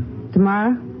again?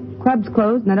 Tomorrow. Club's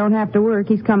closed and I don't have to work.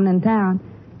 He's coming in town.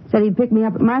 Said he'd pick me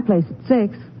up at my place at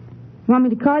 6. Want me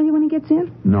to call you when he gets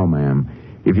in? No, ma'am.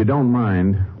 If you don't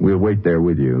mind, we'll wait there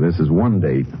with you. This is one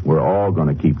date we're all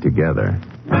going to keep together.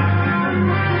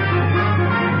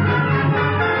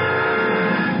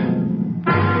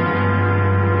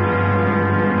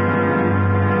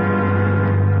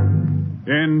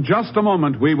 In just a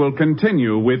moment, we will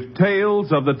continue with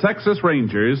Tales of the Texas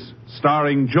Rangers,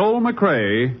 starring Joel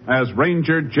McRae as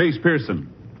Ranger Jace Pearson.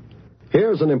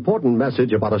 Here's an important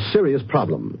message about a serious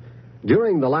problem.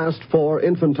 During the last 4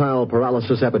 infantile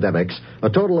paralysis epidemics, a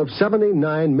total of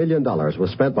 $79 million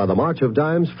was spent by the March of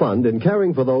Dimes Fund in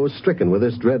caring for those stricken with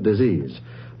this dread disease.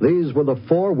 These were the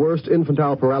 4 worst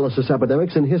infantile paralysis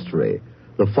epidemics in history.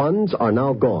 The funds are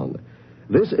now gone.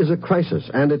 This is a crisis,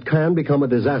 and it can become a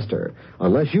disaster.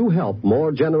 Unless you help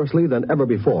more generously than ever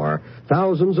before,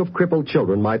 thousands of crippled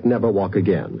children might never walk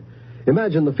again.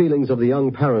 Imagine the feelings of the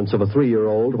young parents of a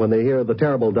 3-year-old when they hear the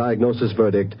terrible diagnosis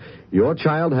verdict, your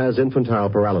child has infantile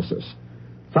paralysis.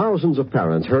 Thousands of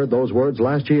parents heard those words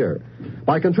last year.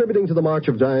 By contributing to the March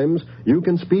of Dimes, you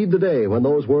can speed the day when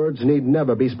those words need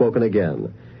never be spoken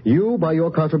again. You, by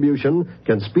your contribution,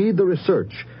 can speed the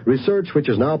research which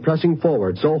is now pressing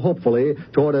forward so hopefully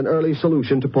toward an early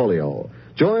solution to polio.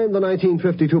 Join the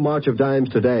 1952 March of Dimes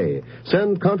today.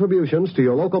 Send contributions to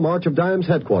your local March of Dimes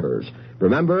headquarters.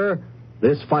 Remember,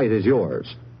 this fight is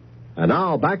yours. And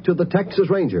now, back to the Texas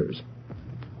Rangers.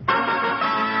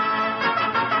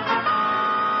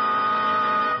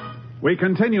 We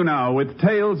continue now with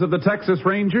Tales of the Texas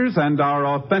Rangers and our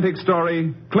authentic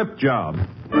story, Clip Job.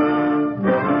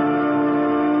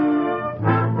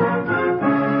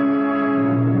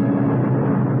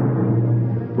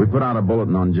 We put out a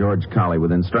bulletin on George Collie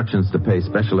with instructions to pay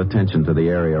special attention to the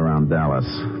area around Dallas.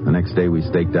 The next day, we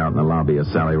staked out in the lobby of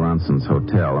Sally Ronson's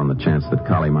hotel on the chance that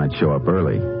Collie might show up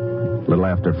early. A little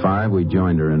after 5, we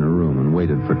joined her in her room and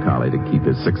waited for Collie to keep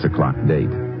his 6 o'clock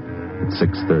date. At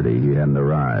 6:30, he hadn't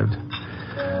arrived.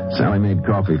 Sally made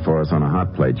coffee for us on a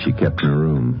hot plate she kept in her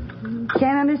room.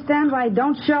 Can't understand why he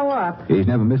don't show up. He's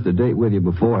never missed a date with you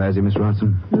before, has he, Miss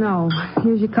Ronson? No.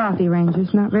 Here's your coffee,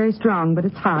 Rangers. Not very strong, but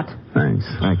it's hot. Thanks,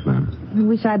 ma'am. I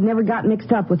wish I'd never got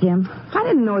mixed up with him. I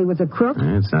didn't know he was a crook.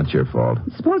 It's not your fault.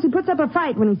 Suppose he puts up a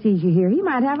fight when he sees you here. He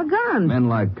might have a gun. Men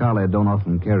like Collie don't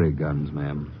often carry guns,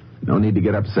 ma'am. No need to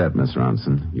get upset, Miss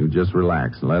Ronson. You just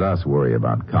relax and let us worry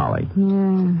about Collie.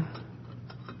 Yeah.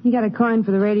 You got a coin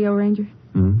for the radio, Ranger?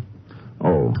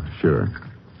 Oh, sure.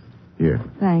 Here.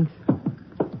 Thanks.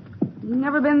 You've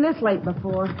never been this late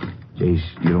before. Jace,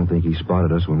 you don't think he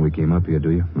spotted us when we came up here,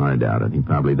 do you? I doubt it. He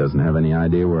probably doesn't have any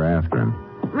idea we're after him.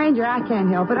 Ranger, I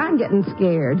can't help it. I'm getting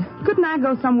scared. Couldn't I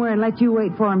go somewhere and let you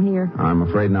wait for him here? I'm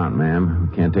afraid not, ma'am.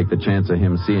 We can't take the chance of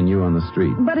him seeing you on the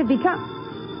street. But if he comes...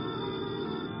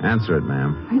 Answer it,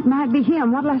 ma'am. It might be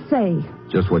him. What'll I say?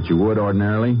 Just what you would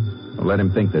ordinarily. Don't let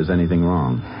him think there's anything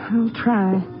wrong. I'll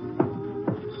try.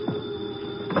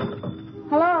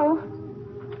 Hello?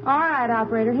 All right,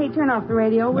 operator. Hey, turn off the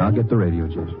radio, will I'll you? get the radio,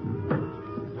 Jace.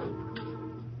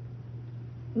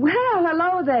 Well,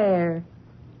 hello there.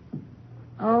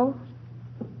 Oh?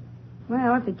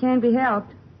 Well, if it can be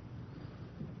helped.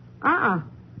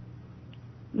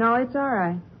 No, it's all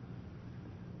right.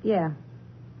 Yeah.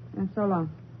 And so long.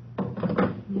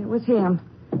 It was him.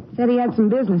 Said he had some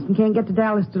business and can't get to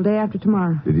Dallas till day after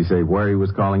tomorrow. Did he say where he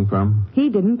was calling from? He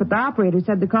didn't, but the operator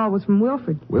said the call was from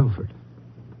Wilford. Wilford?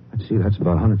 Let's see, that's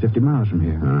about 150 miles from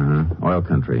here. Oil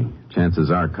country.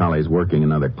 Chances are Collie's working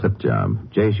another clip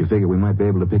job. Jace, you figure we might be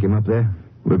able to pick him up there?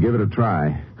 We'll give it a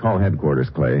try. Call headquarters,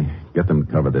 Clay. Get them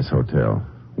to cover this hotel.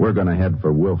 We're going to head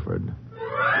for Wilford.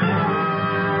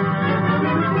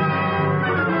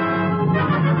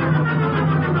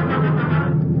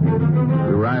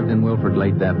 We arrived in Wilford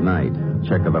late that night.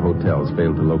 Check of the hotels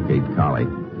failed to locate Collie.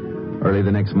 Early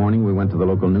the next morning, we went to the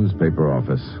local newspaper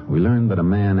office. We learned that a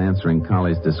man answering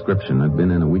Collie's description had been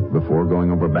in a week before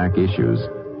going over back issues.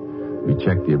 We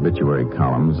checked the obituary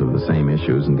columns of the same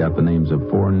issues and got the names of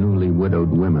 4 newly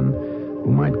widowed women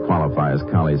who might qualify as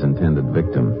Collie's intended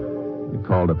victim. We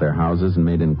called at their houses and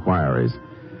made inquiries.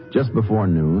 Just before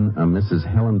noon, a Mrs.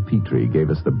 Helen Petrie gave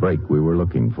us the break we were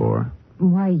looking for.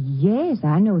 Why, yes,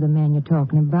 I know the man you're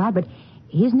talking about, but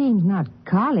his name's not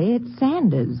Collie, it's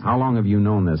Sanders. How long have you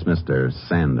known this Mr.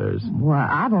 Sanders? Well,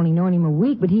 I've only known him a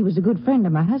week, but he was a good friend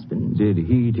of my husband's. Did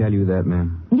he tell you that,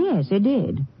 ma'am? Yes, he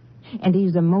did. And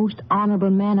he's the most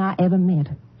honorable man I ever met.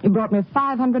 He brought me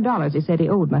 $500 he said he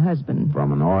owed my husband.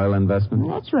 From an oil investment?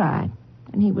 That's right.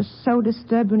 And he was so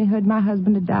disturbed when he heard my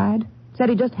husband had died. Said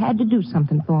he just had to do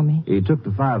something for me. He took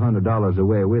the $500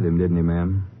 away with him, didn't he,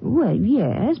 ma'am? Well,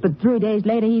 yes, but 3 days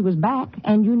later he was back,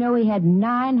 and you know he had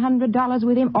 $900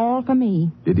 with him, all for me.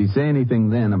 Did he say anything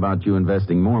then about you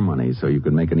investing more money so you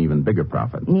could make an even bigger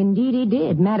profit? Indeed he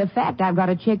did. Matter of fact, I've got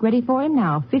a check ready for him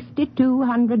now,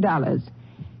 $5,200.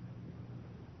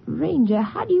 Ranger,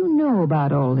 how do you know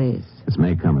about all this? This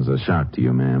may come as a shock to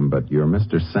you, ma'am, but your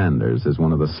Mr. Sanders is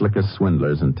one of the slickest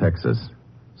swindlers in Texas.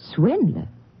 Swindler?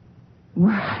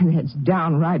 Why, that's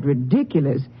downright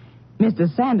ridiculous.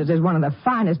 Mr. Sanders is one of the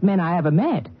finest men I ever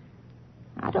met.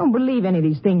 I don't believe any of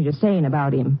these things you're saying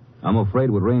about him. I'm afraid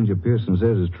what Ranger Pearson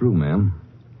says is true, ma'am.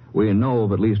 We know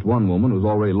of at least one woman who's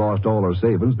already lost all her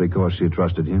savings because she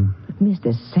trusted him.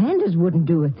 Mr. Sanders wouldn't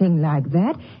do a thing like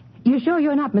that. You're sure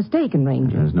you're not mistaken,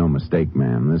 Ranger? There's no mistake,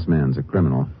 ma'am. This man's a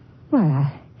criminal.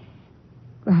 Well,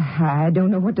 I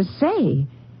don't know what to say.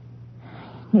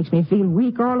 Makes me feel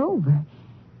weak all over.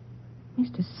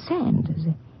 Mr. Sanders,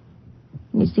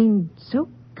 he seemed so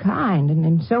kind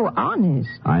and so honest.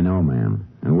 I know, ma'am.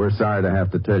 And we're sorry to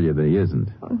have to tell you that he isn't.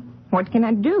 What can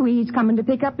I do? He's coming to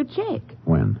pick up the check.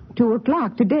 When?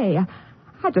 2:00 today.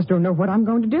 I just don't know what I'm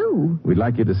going to do. We'd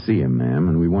like you to see him, ma'am,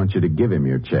 and we want you to give him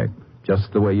your check,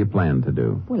 just the way you planned to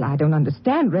do. Well, I don't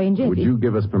understand, Ranger. Would you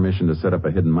give us permission to set up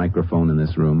a hidden microphone in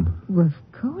this room? Well, of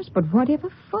course, but whatever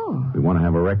for? We want to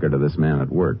have a record of this man at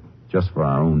work, just for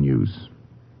our own use.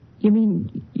 You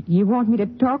mean you want me to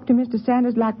talk to Mr.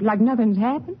 Sanders like nothing's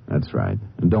happened? That's right.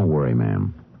 And don't worry,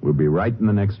 ma'am. We'll be right in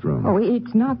the next room. Oh,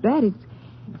 it's not that. It's...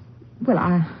 Well,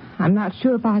 I'm not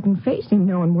sure if I can face him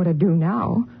knowing what I do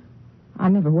now. I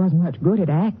never was much good at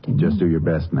acting. Just do your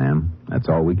best, ma'am. That's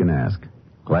all we can ask.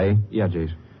 Clay? Yeah,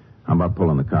 Jace. How about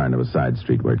pulling the car into a side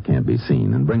street where it can't be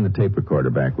seen? And bring the tape recorder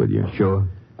back with you. Sure.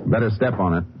 Better step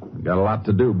on it. We've got a lot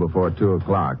to do before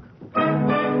 2:00.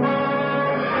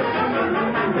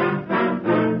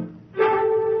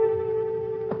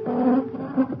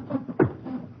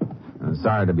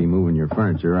 Sorry to be moving your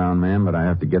furniture around, ma'am, but I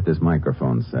have to get this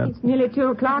microphone set. It's nearly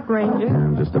 2:00, Ranger.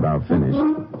 I'm just about finished.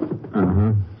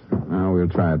 Now we'll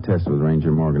try a test with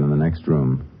Ranger Morgan in the next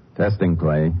room. Testing,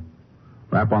 Clay.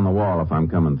 Rap on the wall if I'm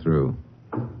coming through.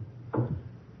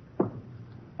 All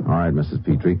right, Mrs.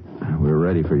 Petrie. We're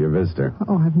ready for your visitor.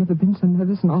 Oh, I've never been so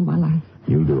nervous in all my life.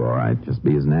 You'll do all right. Just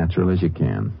be as natural as you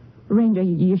can. Ranger,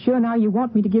 you sure now you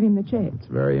want me to give him the check? It's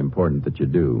very important that you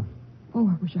do. Oh,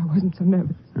 I wish I wasn't so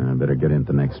nervous. I better get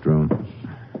into the next room.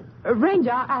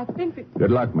 Ranger, I think that...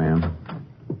 Good luck, ma'am.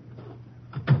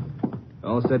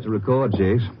 All set to record,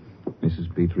 Jace.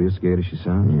 Mrs. Petrie as scared as she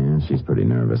sounds? Yeah, she's pretty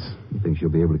nervous. You think she'll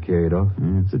be able to carry it off?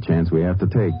 Yeah, it's a chance we have to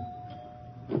take.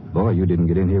 Boy, you didn't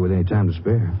get in here with any time to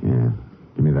spare. Yeah.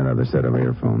 Give me that other set of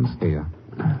earphones. Here.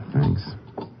 Thanks.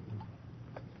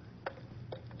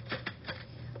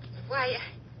 Why,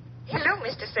 hello,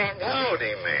 Mr. Sanders.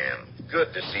 Howdy, ma'am.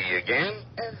 Good to see you again.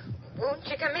 Won't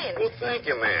you come in? Well, thank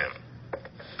you, ma'am.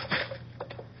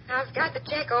 I've got the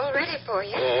check all ready for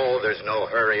you. Oh, there's no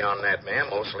hurry on that, ma'am.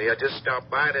 Mostly I just stopped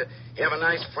by to have a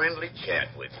nice friendly chat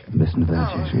with you. Listen to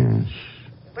that, Oh. Jace. Yes.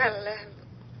 Well,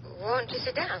 won't you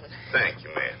sit down? Thank you,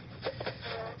 ma'am.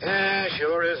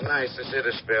 Sure is nice to sit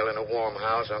a spell in a warm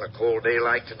house on a cold day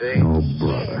like today. Oh,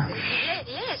 brother.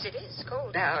 Yes, it is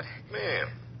cold out. Ma'am,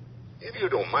 if you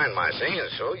don't mind my saying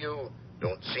so, you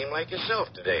don't seem like yourself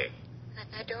today.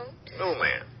 I don't? No,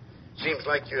 ma'am. Seems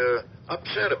like you're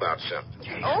upset about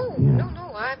something. Oh,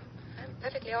 no, I'm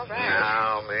perfectly all right.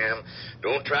 Now, ma'am,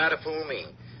 don't try to fool me.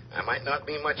 I might not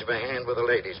be much of a hand with the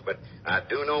ladies, but I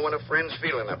do know when a friend's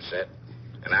feeling upset,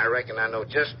 and I reckon I know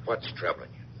just what's troubling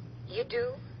you. You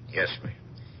do? Yes, ma'am.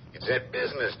 It's that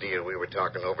business deal we were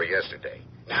talking over yesterday.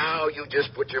 Now you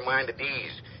just put your mind at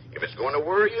ease. If it's going to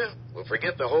worry you, we'll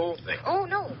forget the whole thing. Oh,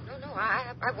 no.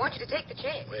 I want you to take the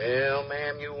check. Well,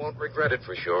 ma'am, you won't regret it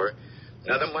for sure.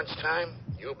 Another month's time,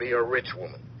 you'll be a rich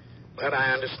woman. But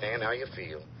I understand how you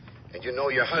feel. And you know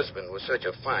your husband was such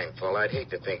a fine fellow, I'd hate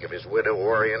to think of his widow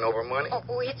worrying over money.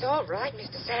 Oh, it's all right,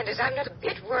 Mr. Sanders. I'm not a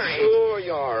bit worried. Sure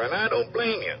you are, and I don't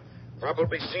blame you.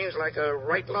 Probably seems like a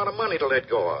right lot of money to let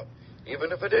go of,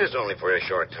 even if it is only for a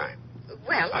short time.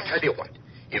 Well, I'll tell you what.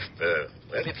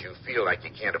 If you feel like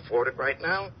you can't afford it right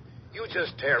now, you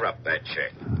just tear up that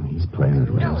check. He's playing it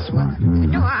real smart.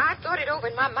 No, I thought it over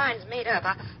and my mind's made up.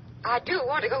 I do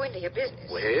want to go into your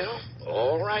business. Well,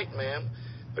 all right, ma'am.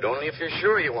 But only if you're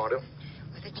sure you want to.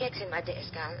 Well, the check's in my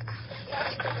desk.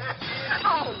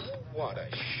 Oh! What a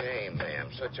shame, ma'am.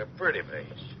 Such a pretty face.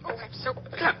 Oh, I'm so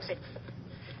clumsy.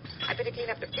 I better clean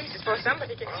up the pieces before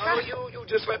somebody gets Oh, you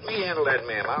just let me handle that,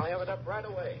 ma'am. I'll have it up right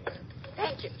away.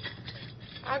 Thank you.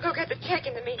 I'll go get the check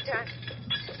in the meantime.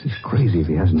 He's crazy if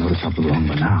he hasn't noticed something wrong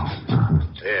by now.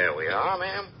 There we are,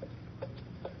 ma'am.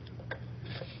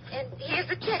 And here's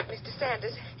the check, Mr.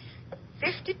 Sanders.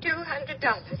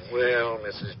 $5,200. Well,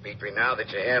 Mrs. Petrie, now that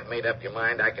you have made up your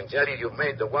mind, I can tell you you've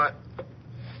made the what?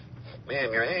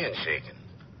 Ma'am, your hand's shaking.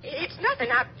 It's nothing.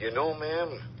 You know,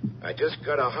 ma'am, I just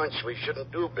got a hunch we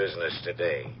shouldn't do business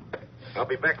today. I'll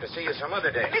be back to see you some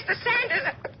other day. Mr.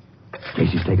 Sanders!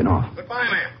 Casey's taking off. Goodbye,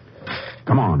 ma'am.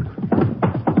 Come on.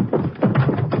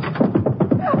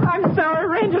 I'm sorry,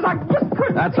 Rangers. I just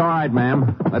couldn't. That's all right,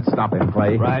 ma'am. Let's stop him,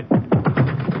 Clay. Right.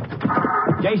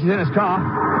 Jason's in his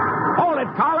car. Hold it,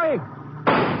 Collie!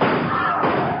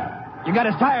 You got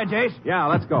his tire, Jace? Yeah,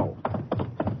 let's go.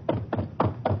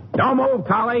 Don't move,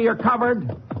 Collie. You're covered.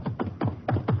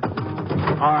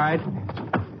 All right.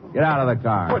 Get out of the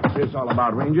car. What's this all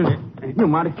about, Rangers? You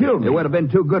might have killed me. It would have been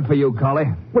too good for you, Collie.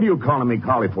 What are you calling me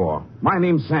Collie for? My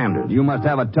name's Sanders. You must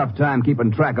have a tough time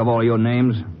keeping track of all your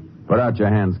names. Put out your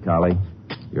hands, Collie.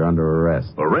 You're under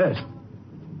arrest. Arrest?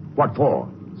 What for?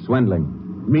 Swindling.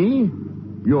 Me?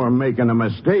 You're making a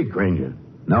mistake, Ranger.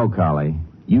 No, Collie.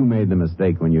 You made the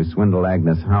mistake when you swindled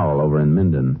Agnes Howell over in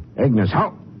Minden. Agnes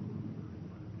Howell?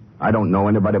 I don't know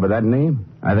anybody by that name.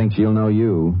 I think she'll know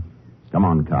you. Come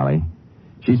on, Collie.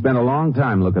 She spent a long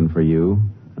time looking for you.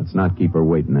 Let's not keep her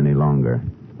waiting any longer.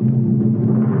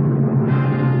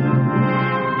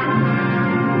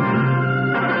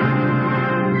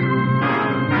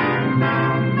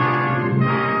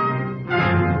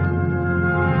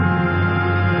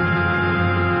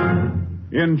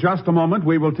 In just a moment,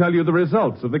 we will tell you the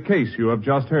results of the case you have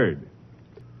just heard.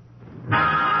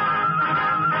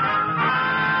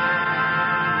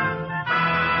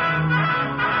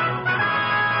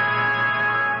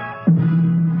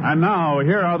 And now,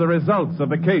 here are the results of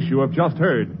the case you have just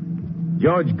heard.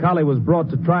 George Collie was brought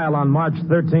to trial on March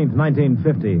 13th,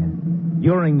 1950.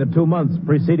 During the 2 months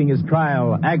preceding his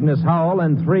trial, Agnes Howell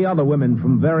and 3 other women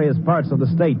from various parts of the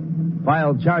state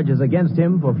filed charges against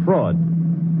him for fraud.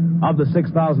 Of the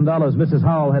 $6,000 Mrs.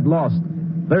 Howell had lost,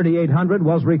 $3,800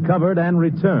 was recovered and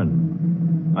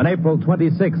returned. On April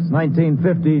 26,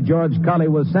 1950, George Collie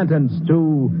was sentenced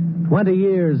to 20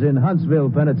 years in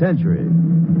Huntsville Penitentiary.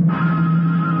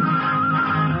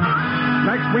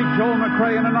 Next week, Joel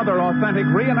McCrae in another authentic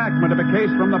reenactment of a case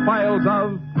from the files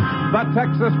of the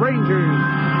Texas Rangers.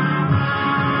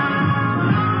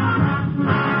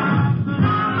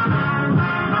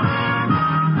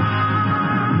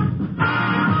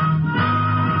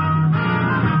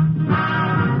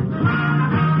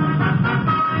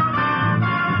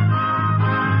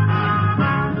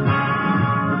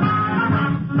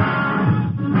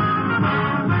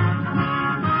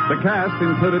 cast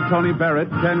included Tony Barrett,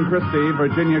 Ken Christie,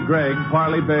 Virginia Gregg,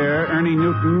 Parley Bear, Ernie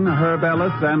Newton, Herb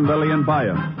Ellis, and Lillian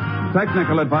Byam.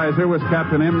 Technical advisor was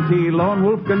Captain M.T. Lone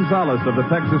Wolf Gonzalez of the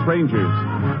Texas Rangers.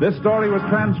 This story was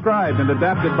transcribed and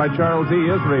adapted by Charles E.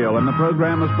 Israel, and the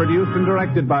program was produced and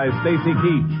directed by Stacy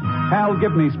Keach. Hal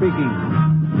Gibney speaking.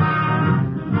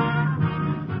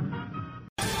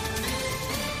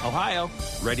 Ohio,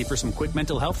 ready for some quick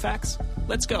mental health facts?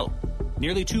 Let's go.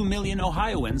 Nearly 2 million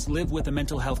Ohioans live with a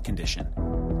mental health condition.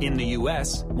 In the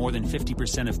U.S., more than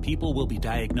 50% of people will be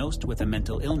diagnosed with a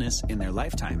mental illness in their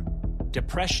lifetime.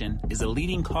 Depression is a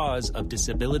leading cause of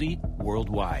disability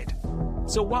worldwide.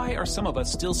 So why are some of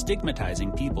us still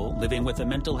stigmatizing people living with a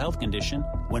mental health condition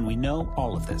when we know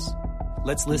all of this?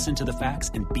 Let's listen to the facts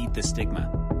and beat the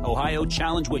stigma. Ohio,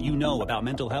 challenge what you know about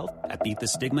mental health at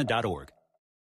beatthestigma.org.